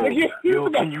 man, yo,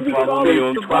 can you follow me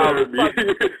on Twitter?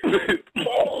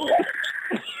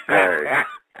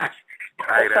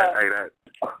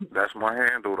 That's my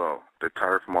handle though. The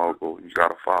Turf Mogul. You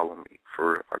gotta follow me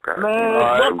for real. I got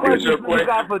man. What's your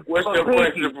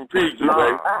question for Pinky?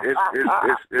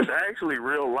 It's actually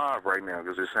real live right now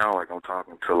because it sounds like I'm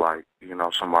talking to like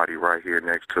somebody right here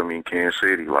next to me in Kansas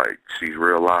City. Like she's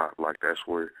real live. Like that's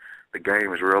where the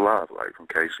game is real live. Like from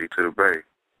KC to the Bay.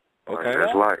 Like, Okay.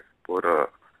 that's life. But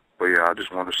yeah, I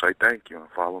just want to say thank you and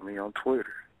follow me on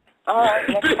Twitter. All right,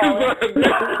 next caller.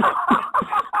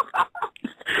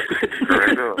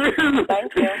 Straight up.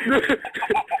 Thank you.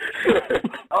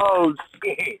 Oh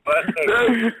shit! That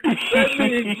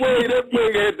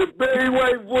nigga had the very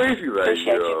white voice. He's like,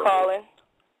 Appreciate you calling.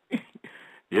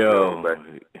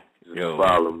 Just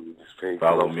follow me. Just Pinky.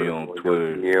 Follow me on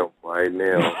Twitter. Yeah, right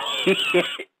now.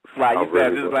 Fly, you really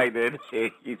sound just like that.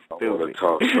 You I want to stupid.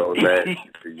 talk so nasty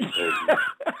to you, Pinky.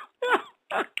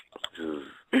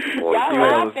 Y'all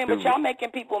laughing, but y'all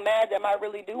making people mad that I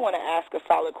really do want to ask a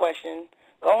solid question.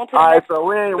 Go on to the All right, next. so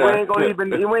we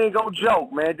ain't gonna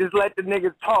joke, man. Just let the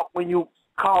niggas talk when you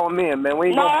call them in, man. We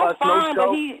ain't No, gonna that's bust no fine, show.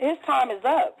 but his time is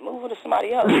up. Move it to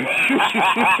somebody else. No,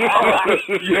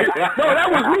 that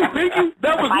was me, Pinky.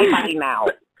 That was me. Bye now.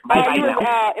 You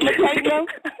was imitating him?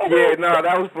 Yeah, no,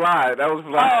 that was Fly. That was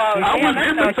Fly. Oh, I was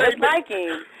damn, that sounds just imitating. like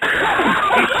him.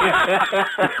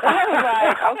 I was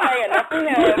like, okay, enough of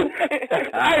him.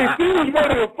 Hey, he was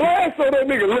ready to fly, so that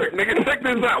nigga, look, nigga, check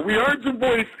this out. We heard your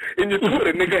voice in your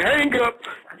Twitter, nigga. Hang up.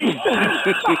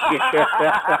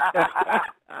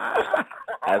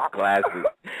 That's classic.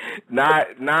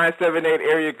 978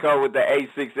 area code with the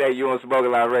 868. You on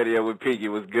Smoking Loud Radio with Pinky.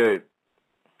 Was good.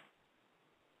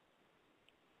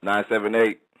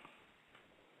 978.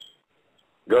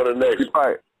 Go to the next.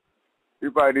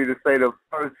 You probably need to say the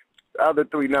first other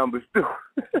three numbers too.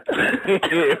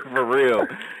 For real.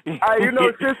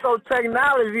 Since so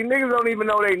technology, niggas don't even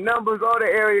know their numbers or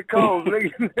their area codes.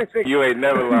 Niggas, You ain't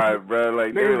never lied, bro.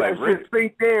 Like they were like, niggas just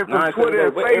synced in from 978, Twitter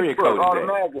and what area code Facebook is that?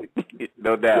 automatically.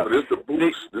 No doubt. This the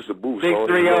boost. This the boost.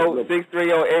 630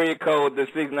 area code the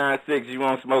 696. You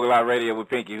on Smoking Loud Radio with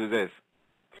Pinky. Who's this?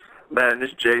 Man,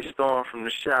 this Jay Storm from the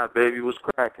shop, baby. What's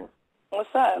cracking? What's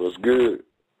up? What's good?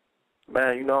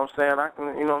 Man, you know what I'm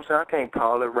saying? I can't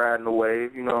call it riding the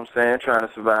wave, you know what I'm saying? Trying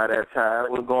to survive that tide.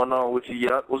 What's going on with you,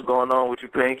 Yuck? What's going on with you,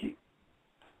 Pinky?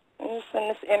 I'm just in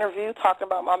this interview talking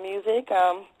about my music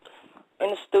in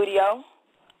the studio.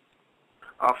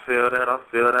 I feel that.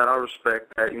 I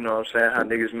respect that. You know what I'm saying? How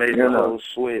niggas made the whole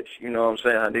switch. You know what I'm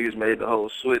saying? How niggas made the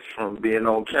whole switch from being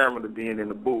on camera to being in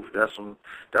the booth. That's some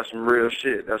real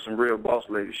shit. That's some real boss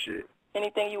lady shit.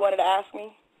 Anything you wanted to ask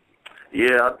me?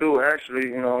 Yeah, I do actually.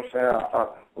 You know what I'm saying?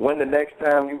 When the next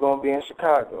time you gonna be in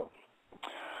Chicago?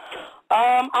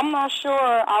 I'm not sure.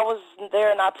 I was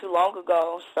there not too long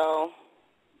ago, so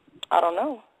I don't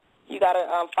know. You gotta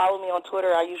follow me on Twitter.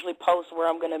 I usually post where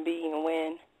I'm gonna be and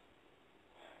when.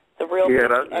 The real Pinky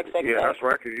XXX. Yeah, that's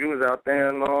right. 'Cause you was out there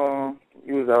and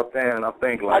I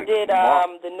think like I did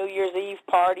the New Year's Eve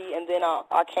party, and then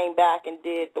I came back and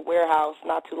did the warehouse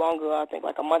not too long ago. I think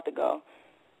like a month ago.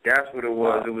 That's what it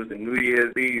was. It was the New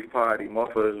Year's Eve party.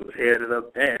 Motherfuckers was headed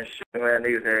up there and shit. Man,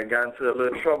 niggas had gotten into a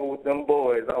little trouble with them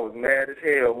boys. I was mad as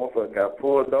hell. Motherfuckers got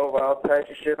pulled over, all types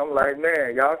of shit. I'm like,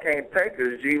 man, y'all can't take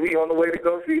us, G. We on the way to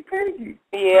go see Pinky.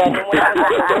 Yeah, and then when I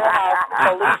was at the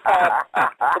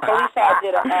warehouse, the police had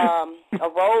did a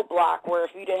roadblock where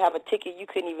if you didn't have a ticket, you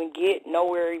couldn't even get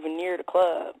nowhere even near the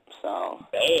club. So.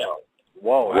 Damn.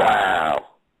 Whoa. Wow.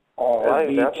 Oh,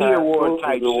 that's BT award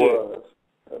type shit.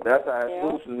 That's how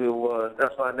exclusive it was.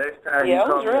 That's why next time yeah, you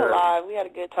come it was real here. live. We had a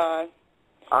good time.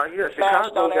 Oh, yeah, Smashed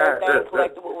Chicago on everything,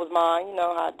 collected what was mine. You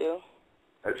know how I do.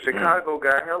 Chicago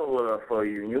got hella love for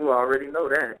you. You already know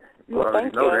that.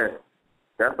 Thank you.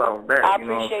 That's all that. I you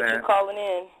know what I'm appreciate saying? you calling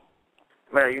in.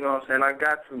 Man, you know what I'm saying? I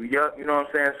got to. Yup, you know what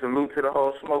I'm saying? Salute to the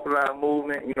whole Smoke Loud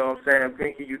movement. You know what I'm saying?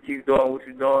 Pinky, you keep doing what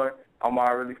you're doing. I'm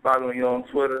already following you on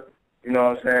Twitter. You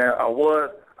know what I'm saying?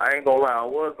 I ain't gonna lie, I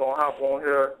was gonna hop on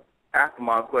here after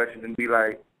my question and be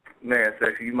like, man,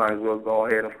 Sexy, you might as well go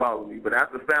ahead and follow me. But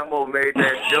after Famo made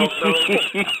that joke, though,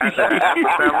 after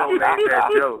Famo made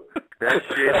that joke, that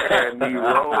shit had me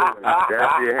rolling.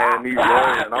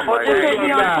 I'm Well, like, just hit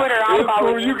me on Twitter. I'll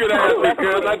follow You can ask me,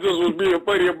 cuz I just was being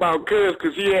funny about cuz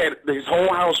because his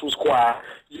whole house was quiet.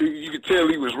 You could tell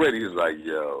he was ready. He was like,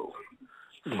 yo,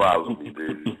 follow me,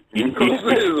 baby. You know what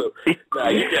I'm saying? Nah,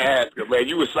 you can ask him, man.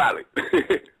 You were solid.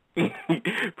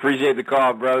 Appreciate the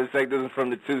call, bro. This is from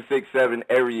the 267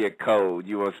 area code.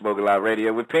 You on Smoking Loud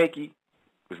Radio with Pinky.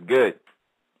 It's good.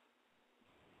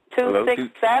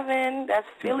 267. That's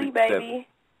Philly, baby.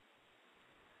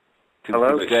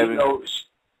 267.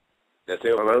 That's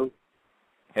it. Hello?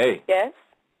 Hey. Yes.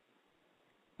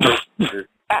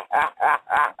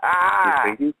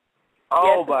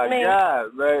 Oh Yes, my me.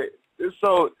 God, man. It's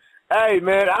so, hey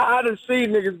man, I done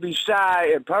seen niggas be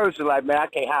shy in person, like, man, I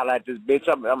can't holler at this bitch.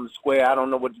 I'm a square, I don't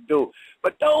know what to do.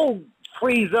 But don't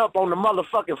freeze up on the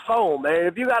motherfucking phone, man.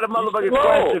 If you got a motherfucking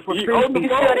question for people, You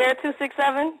still there,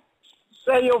 267?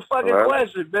 say your fucking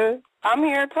question, man. I'm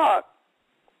here to talk.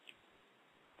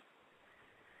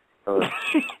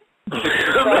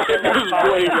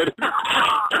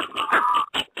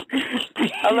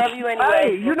 I love you anyway.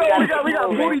 Hey, you know we got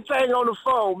Booty Tang on the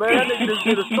phone, man. That nigga just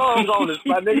did a song on us,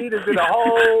 my nigga. He just did a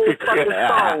whole fucking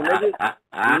song, nigga.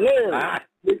 Yeah.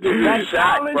 That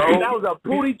challenge, that was a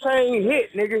Booty Tang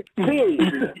hit, nigga. Period.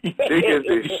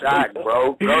 Niggas is shocked,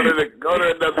 bro. Go to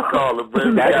another caller,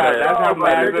 bro.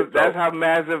 That's how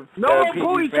massive. No Pinky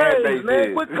Booty fan Tangs, base man.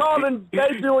 is. Quit calling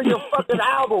debuting your fucking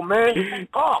album, man.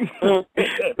 Oh.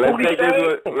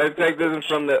 Let's take this one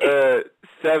from the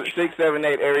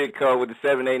 678 area code with the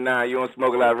 789. You on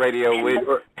Smoke a Lot Radio with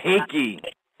Pinky.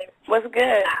 What's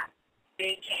good?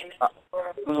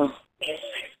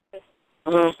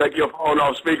 Take your phone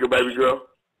off speaker, baby girl.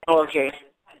 Okay.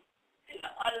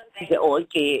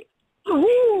 Okay.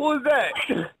 Who was that?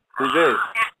 Who's this?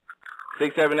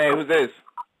 678. Who's this?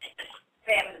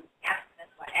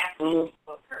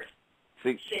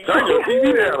 Turn your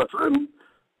TV down.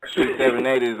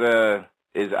 678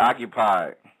 is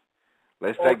occupied.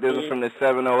 Let's take this one from the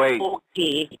 708.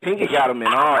 Okay. Pinky got them in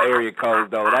all area codes,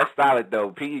 though. That's solid,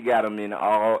 though. Pinky got them in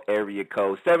all area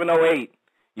codes. 708.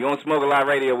 You on Smoke a Lot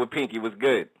Radio with Pinky. What's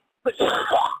good?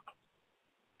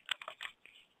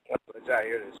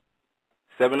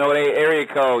 708 area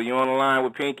code. You on the line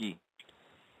with Pinky.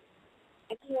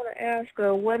 I just want to ask,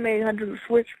 what made Hunter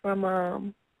switch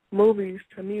from movies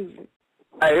to music?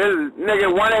 Hey, this is nigga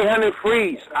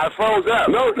 1-800-FREEZE. I froze up.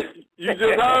 No, you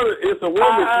just heard it. It's a woman.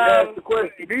 She asked the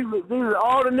question. These are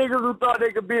all the niggas who thought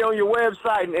they could be on your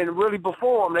website and really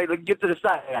perform. They get to the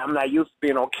site. Hey, I'm not used to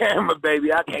being on camera,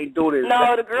 baby. I can't do this.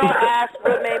 No, the girl asked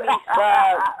what made me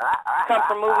come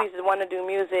from movies and want to do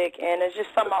music, and it's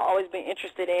just something I've always been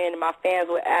interested in, and my fans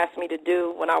would ask me to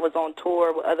do when I was on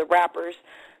tour with other rappers.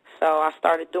 So I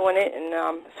started doing it, and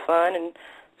it's fun, and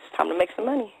it's time to make some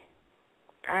money.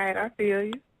 All right, I feel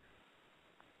you.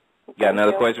 Got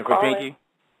another question for Pinky?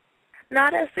 No,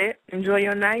 that's it. Enjoy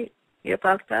your night. You're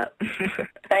fucked up.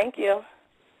 Thank you.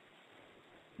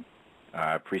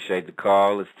 I appreciate the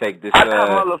call. Let's take this. I got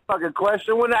a motherfucking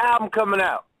question. When the album coming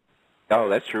out? Oh,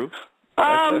 that's true.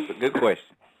 That's a good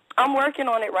question. I'm working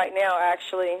on it right now,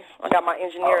 actually. I got my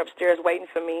engineer upstairs waiting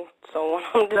for me. So when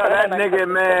I'm No, that nigga,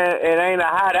 man, it ain't a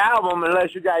hot album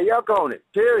unless you got yuck on it.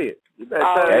 Period. You better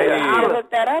look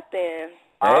that up then.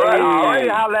 I already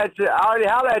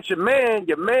holler at your man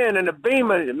in the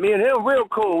Beamer. Me and him real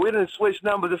cool. We done switched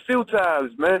numbers a few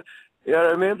times, man. You know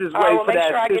what I mean? Just wait for that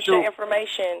sure official, I get your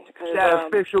information. That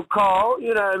official call,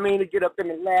 you know what I mean, to get up in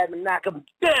the lab and knock him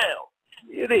down.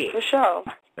 It is. For sure.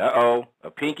 Uh-oh. A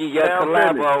Pinky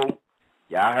collabo.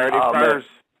 Y'all heard it first.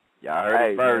 Y'all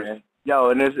heard it first. Man.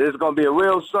 Yo, and it's going to be a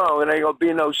real song. It ain't going to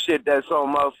be no shit that's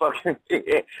on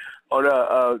motherfucking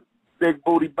on Big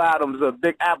Booty Bottoms or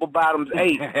Big Apple Bottoms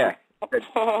 8.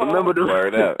 Remember the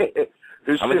word up.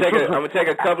 I'm gonna take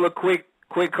a couple of quick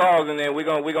calls, and then we're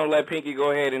gonna let Pinky go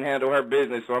ahead and handle her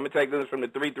business. So I'm gonna take this from the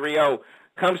 330.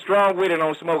 Come strong with it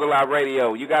on Smoke a Lot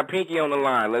Radio. You got Pinky on the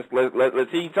line. Let's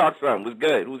hear you talk something. What's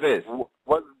good? Who's this?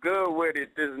 What's good with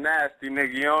it? This nasty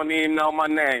nigga. You don't even know my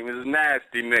name. It's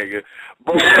nasty nigga.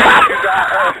 But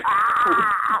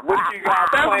what you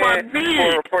got planned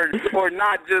for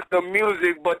not just the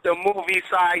music but the movie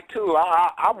side too?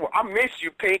 I miss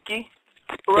you, Pinky.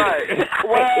 Right.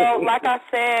 Well, like I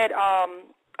said,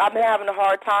 I've been having a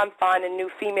hard time finding new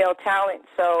female talent.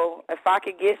 So if I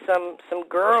could get some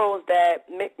girls that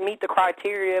meet the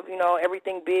criteria of,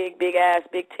 everything big ass,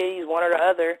 big titties, one or the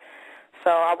other. So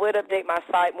I would update my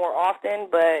site more often,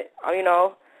 but,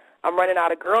 I'm running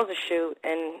out of girls to shoot.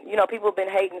 And, people have been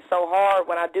hating so hard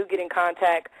when I do get in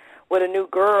contact with a new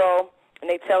girl and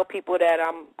they tell people that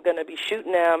I'm going to be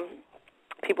shooting them.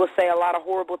 People say a lot of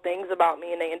horrible things about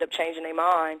me and they end up changing their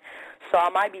mind. So I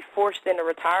might be forced into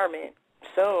retirement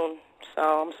soon.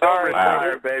 So I'm sorry. Don't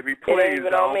retire, baby. Please it ain't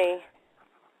even on me.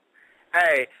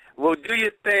 Hey, well, do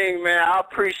your thing, man. I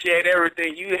appreciate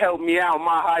everything. You helped me out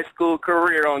my high school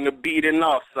career on the beat and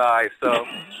off side, so.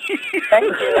 Thank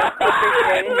you. I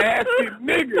appreciate it. Nasty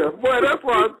nigga. Boy, that's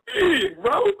what I'm saying,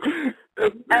 bro.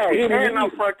 Hey, and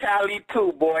I'm from Cali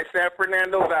too, boy. San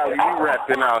Fernando Valley. We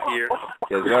repping out here.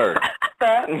 Yes, sir.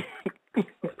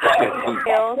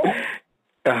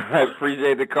 I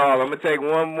appreciate the call. I'm going to take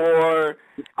one more,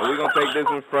 and we're going to take this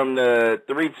one from the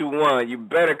 321. You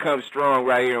better come strong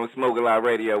right here on Smoke a Lot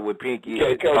Radio with Pinky.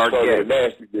 Can't come strong with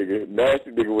Nasty Nigga. Nasty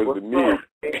Nigga was the me.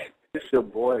 It's your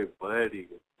boy, Buddy.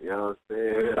 You know what I'm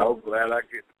saying? I'm glad I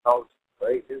get to talk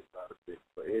straight this side of it.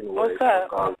 But anyway, what's up?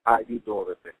 How you doing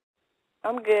today?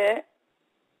 I'm good.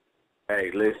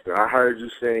 Hey, listen, I heard you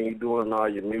saying you doing all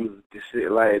your music and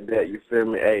shit like that. You feel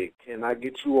me? Hey, can I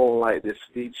get you on, like, this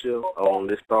feature on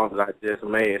this song that I just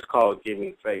made? It's called Give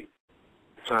Me Faith.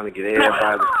 I'm trying to get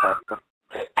everybody to talk.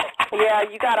 Yeah,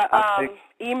 you got to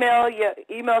email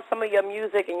some of your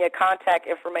music and your contact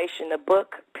information to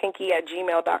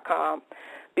bookpinky@gmail.com,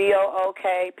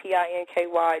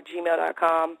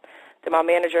 bookpinky@gmail.com. Then my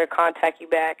manager will contact you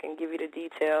back and give you the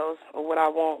details of what I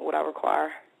want, what I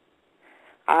require.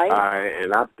 All right,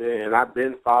 and I've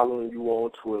been following you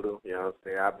on Twitter. You know what I'm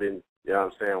saying? I've been, you know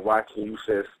what I'm saying, watching you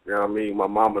since, you know what I mean. My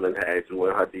mama done had you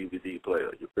in her DVD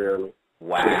player. You feel me?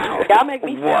 Wow. Y'all make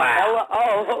me feel old.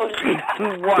 That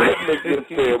nigga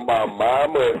said my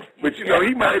mama. But you know,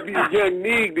 he might be a young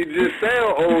nigga that just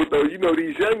sound old though. You know,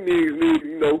 these young niggas need,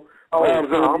 you know,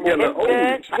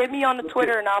 it's good. Hit me on the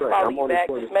Twitter and I'll follow you back.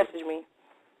 Just message me.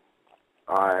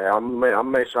 All right, I'll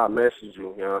make sure I message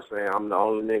you. You know what I'm saying? I'm the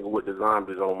only nigga with the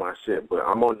zombies on my shit, but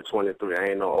I'm on the 23. I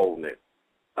ain't no old nigga.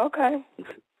 Okay.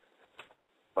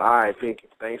 All right, Pinky.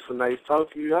 Thanks for nice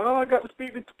talking to you. Oh, I got to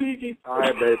speak to Pinky. All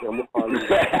right, baby. I'm going to call you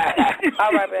back.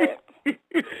 All right, babe.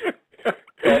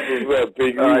 That's what's up,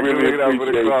 Pinky. We really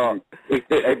appreciate you.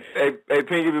 Hey,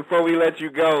 Pinky, before we let you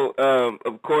go,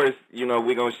 of course, you know,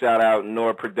 we're going to shout out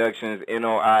Noir Productions,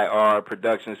 NOIR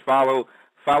Productions. Follow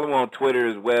on Twitter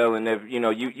as well. And if, you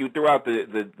know, you threw out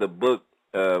the book,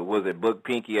 was it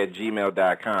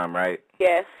bookpinky@gmail.com, right?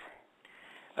 Yes.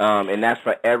 And that's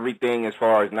for everything as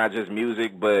far as not just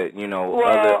music, but, you know,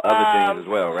 other things as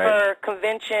well, right? For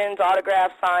conventions,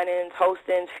 autograph signings,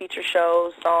 hostings, feature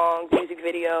shows, songs, music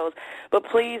videos. But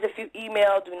please, if you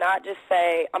email, do not just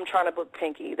say, I'm trying to book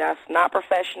Pinky. That's not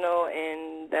professional,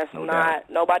 and that's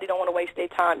nobody don't want to waste their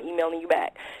time emailing you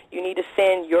back. You need to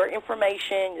send your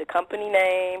information, your company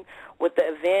name, what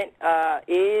the event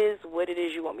is, what it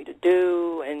is you want me to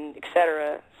do, and et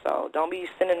cetera. So don't be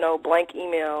sending no blank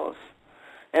emails.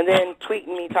 And then tweeting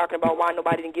me talking about why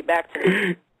nobody didn't get back to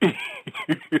me. And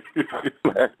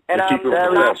not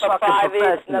for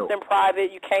private, nothing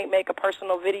private. You can't make a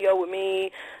personal video with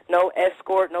me. No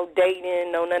escort, no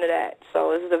dating, no none of that.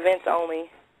 So this is events only.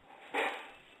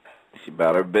 She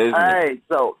about her business. Hey,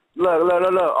 so look.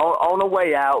 On the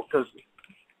way out, because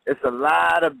it's a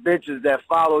lot of bitches that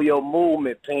follow your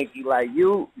movement, Pinky. Like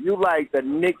you like the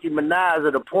Nicki Minaj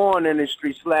of the porn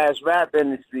industry / rap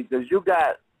industry, because you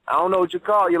got, I don't know what you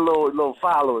call your little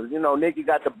followers. You know, Nicki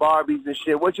got the Barbies and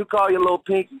shit. What you call your little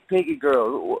Pinky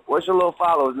girls? What's your little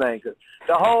followers' name? Cause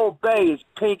the whole Bay is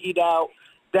pinkied out.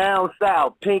 Down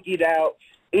south, pinkied out.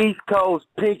 East Coast,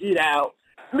 pinkied out.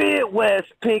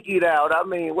 Midwest, pinkied out. I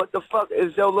mean, what the fuck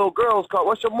is your little girls called?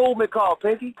 What's your movement called,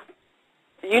 Pinky?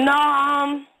 You know,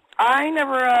 I ain't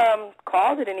never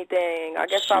called it anything. I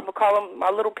guess I'm gonna call them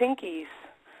my little pinkies.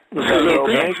 The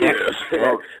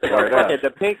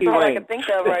pinky ring. All I can think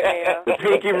of right now. The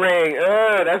pinky ring.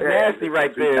 That's nasty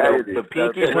right there. The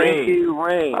pinky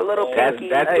ring. A little pinky.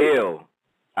 That's ill.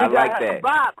 I like that.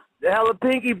 Bops. The hella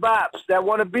pinky bops that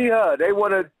want to be her. They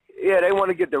want to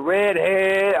get the red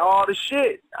hair, all the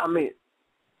shit. I mean,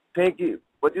 pinky.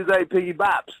 What you say, pinky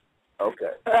bops?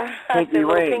 Okay. Pinky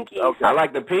ring. Okay. I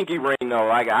like the pinky ring though.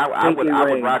 Like I would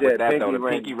rock with that though. The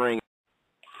pinky ring.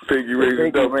 Pinky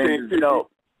ring is dope.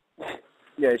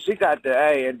 Yeah, she got the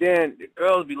and then the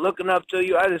girls be looking up to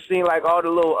you. I just seen like all the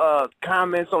little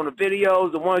comments on the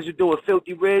videos, the ones you do with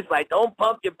Filthy Rich, like don't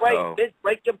pump your brakes, bitch,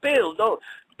 break your pills. Don't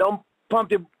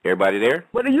pump your. Everybody there?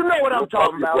 Well, you know what I'm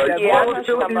talking about. That one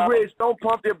Filthy Rich, don't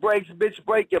pump your brakes, bitch,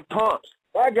 break your pumps.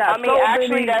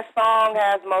 Actually, that song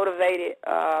has motivated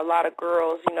a lot of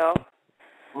girls, you know.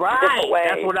 Right.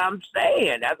 That's what I'm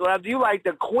saying. You like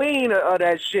the queen of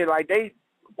that shit. Like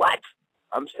what?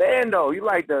 I'm saying though, you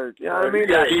like the, you know what I mean? You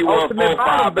got E145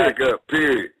 fire back up,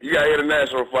 period. You got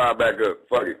international fire back up.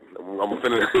 Fuck it. I'm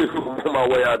finna on my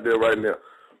way out there right now.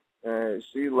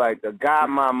 She like the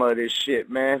godmama of this shit,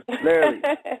 man. Literally.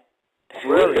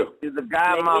 Really. She's the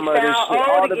godmama of this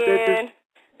shit.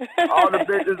 All the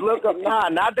bitches look up. Nah,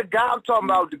 not the guy. I'm talking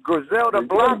about the Griselda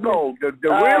Blanco, the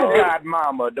real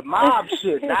godmama, the mob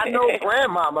shit. Not no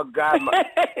grandmama godmama.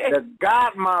 The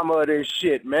godmama of this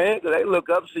shit, man. They look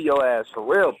up to your ass for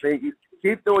real, Pinky.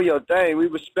 Keep doing your thing. We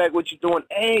respect what you're doing,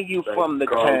 and you from the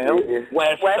town,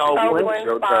 West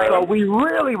Oakland. So we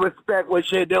really respect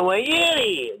what you're doing.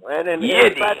 Yeah. And then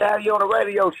it's glad to have you on the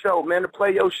radio show, man, to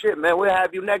play your shit, man. We'll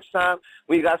have you next time.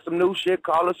 We got some new shit.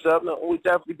 Call us up. We'll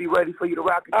definitely be ready for you to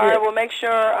rock again. All right, well, make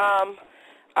sure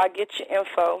I get your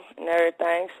info and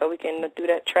everything so we can do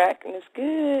that track, and it's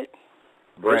good.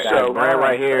 Brand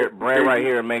right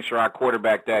here, and make sure I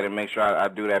quarterback that and make sure I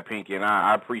do that, Pinky. And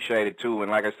I appreciate it, too.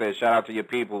 And like I said, shout out to your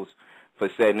peoples for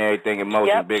setting everything in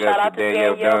motion. Yep, Big shout up out to to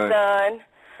Danielle Dunn.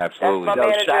 Absolutely. That's my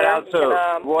manager. Shout out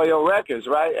to Royal Records,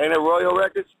 right? Ain't it Royal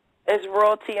Records? It's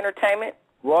Royalty Entertainment.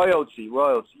 Royalty,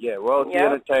 yeah, Royalty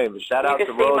Entertainment. Shout out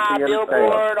to Royalty Entertainment. You can see my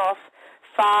billboard Entertainment. off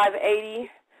 580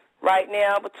 right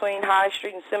now between High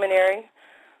Street and Seminary.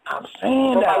 I'm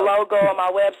saying that. My logo on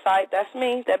my website, that's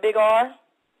me, that big R.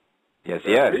 Yes.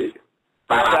 Shout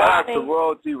out to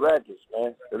Royalty Records,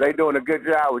 man. They doing a good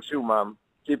job with you, Mom.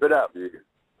 Keep it up.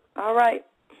 All right.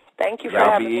 Thank you for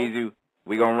Y'all having be me. easy.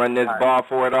 We're going to run this ball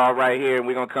for it all right here, and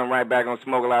we're going to come right back on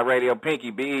Smoke a Lot Radio. Pinky,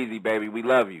 be easy, baby. We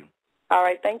love you. All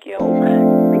right. Thank you.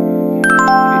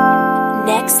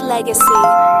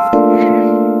 Nexxlegacy.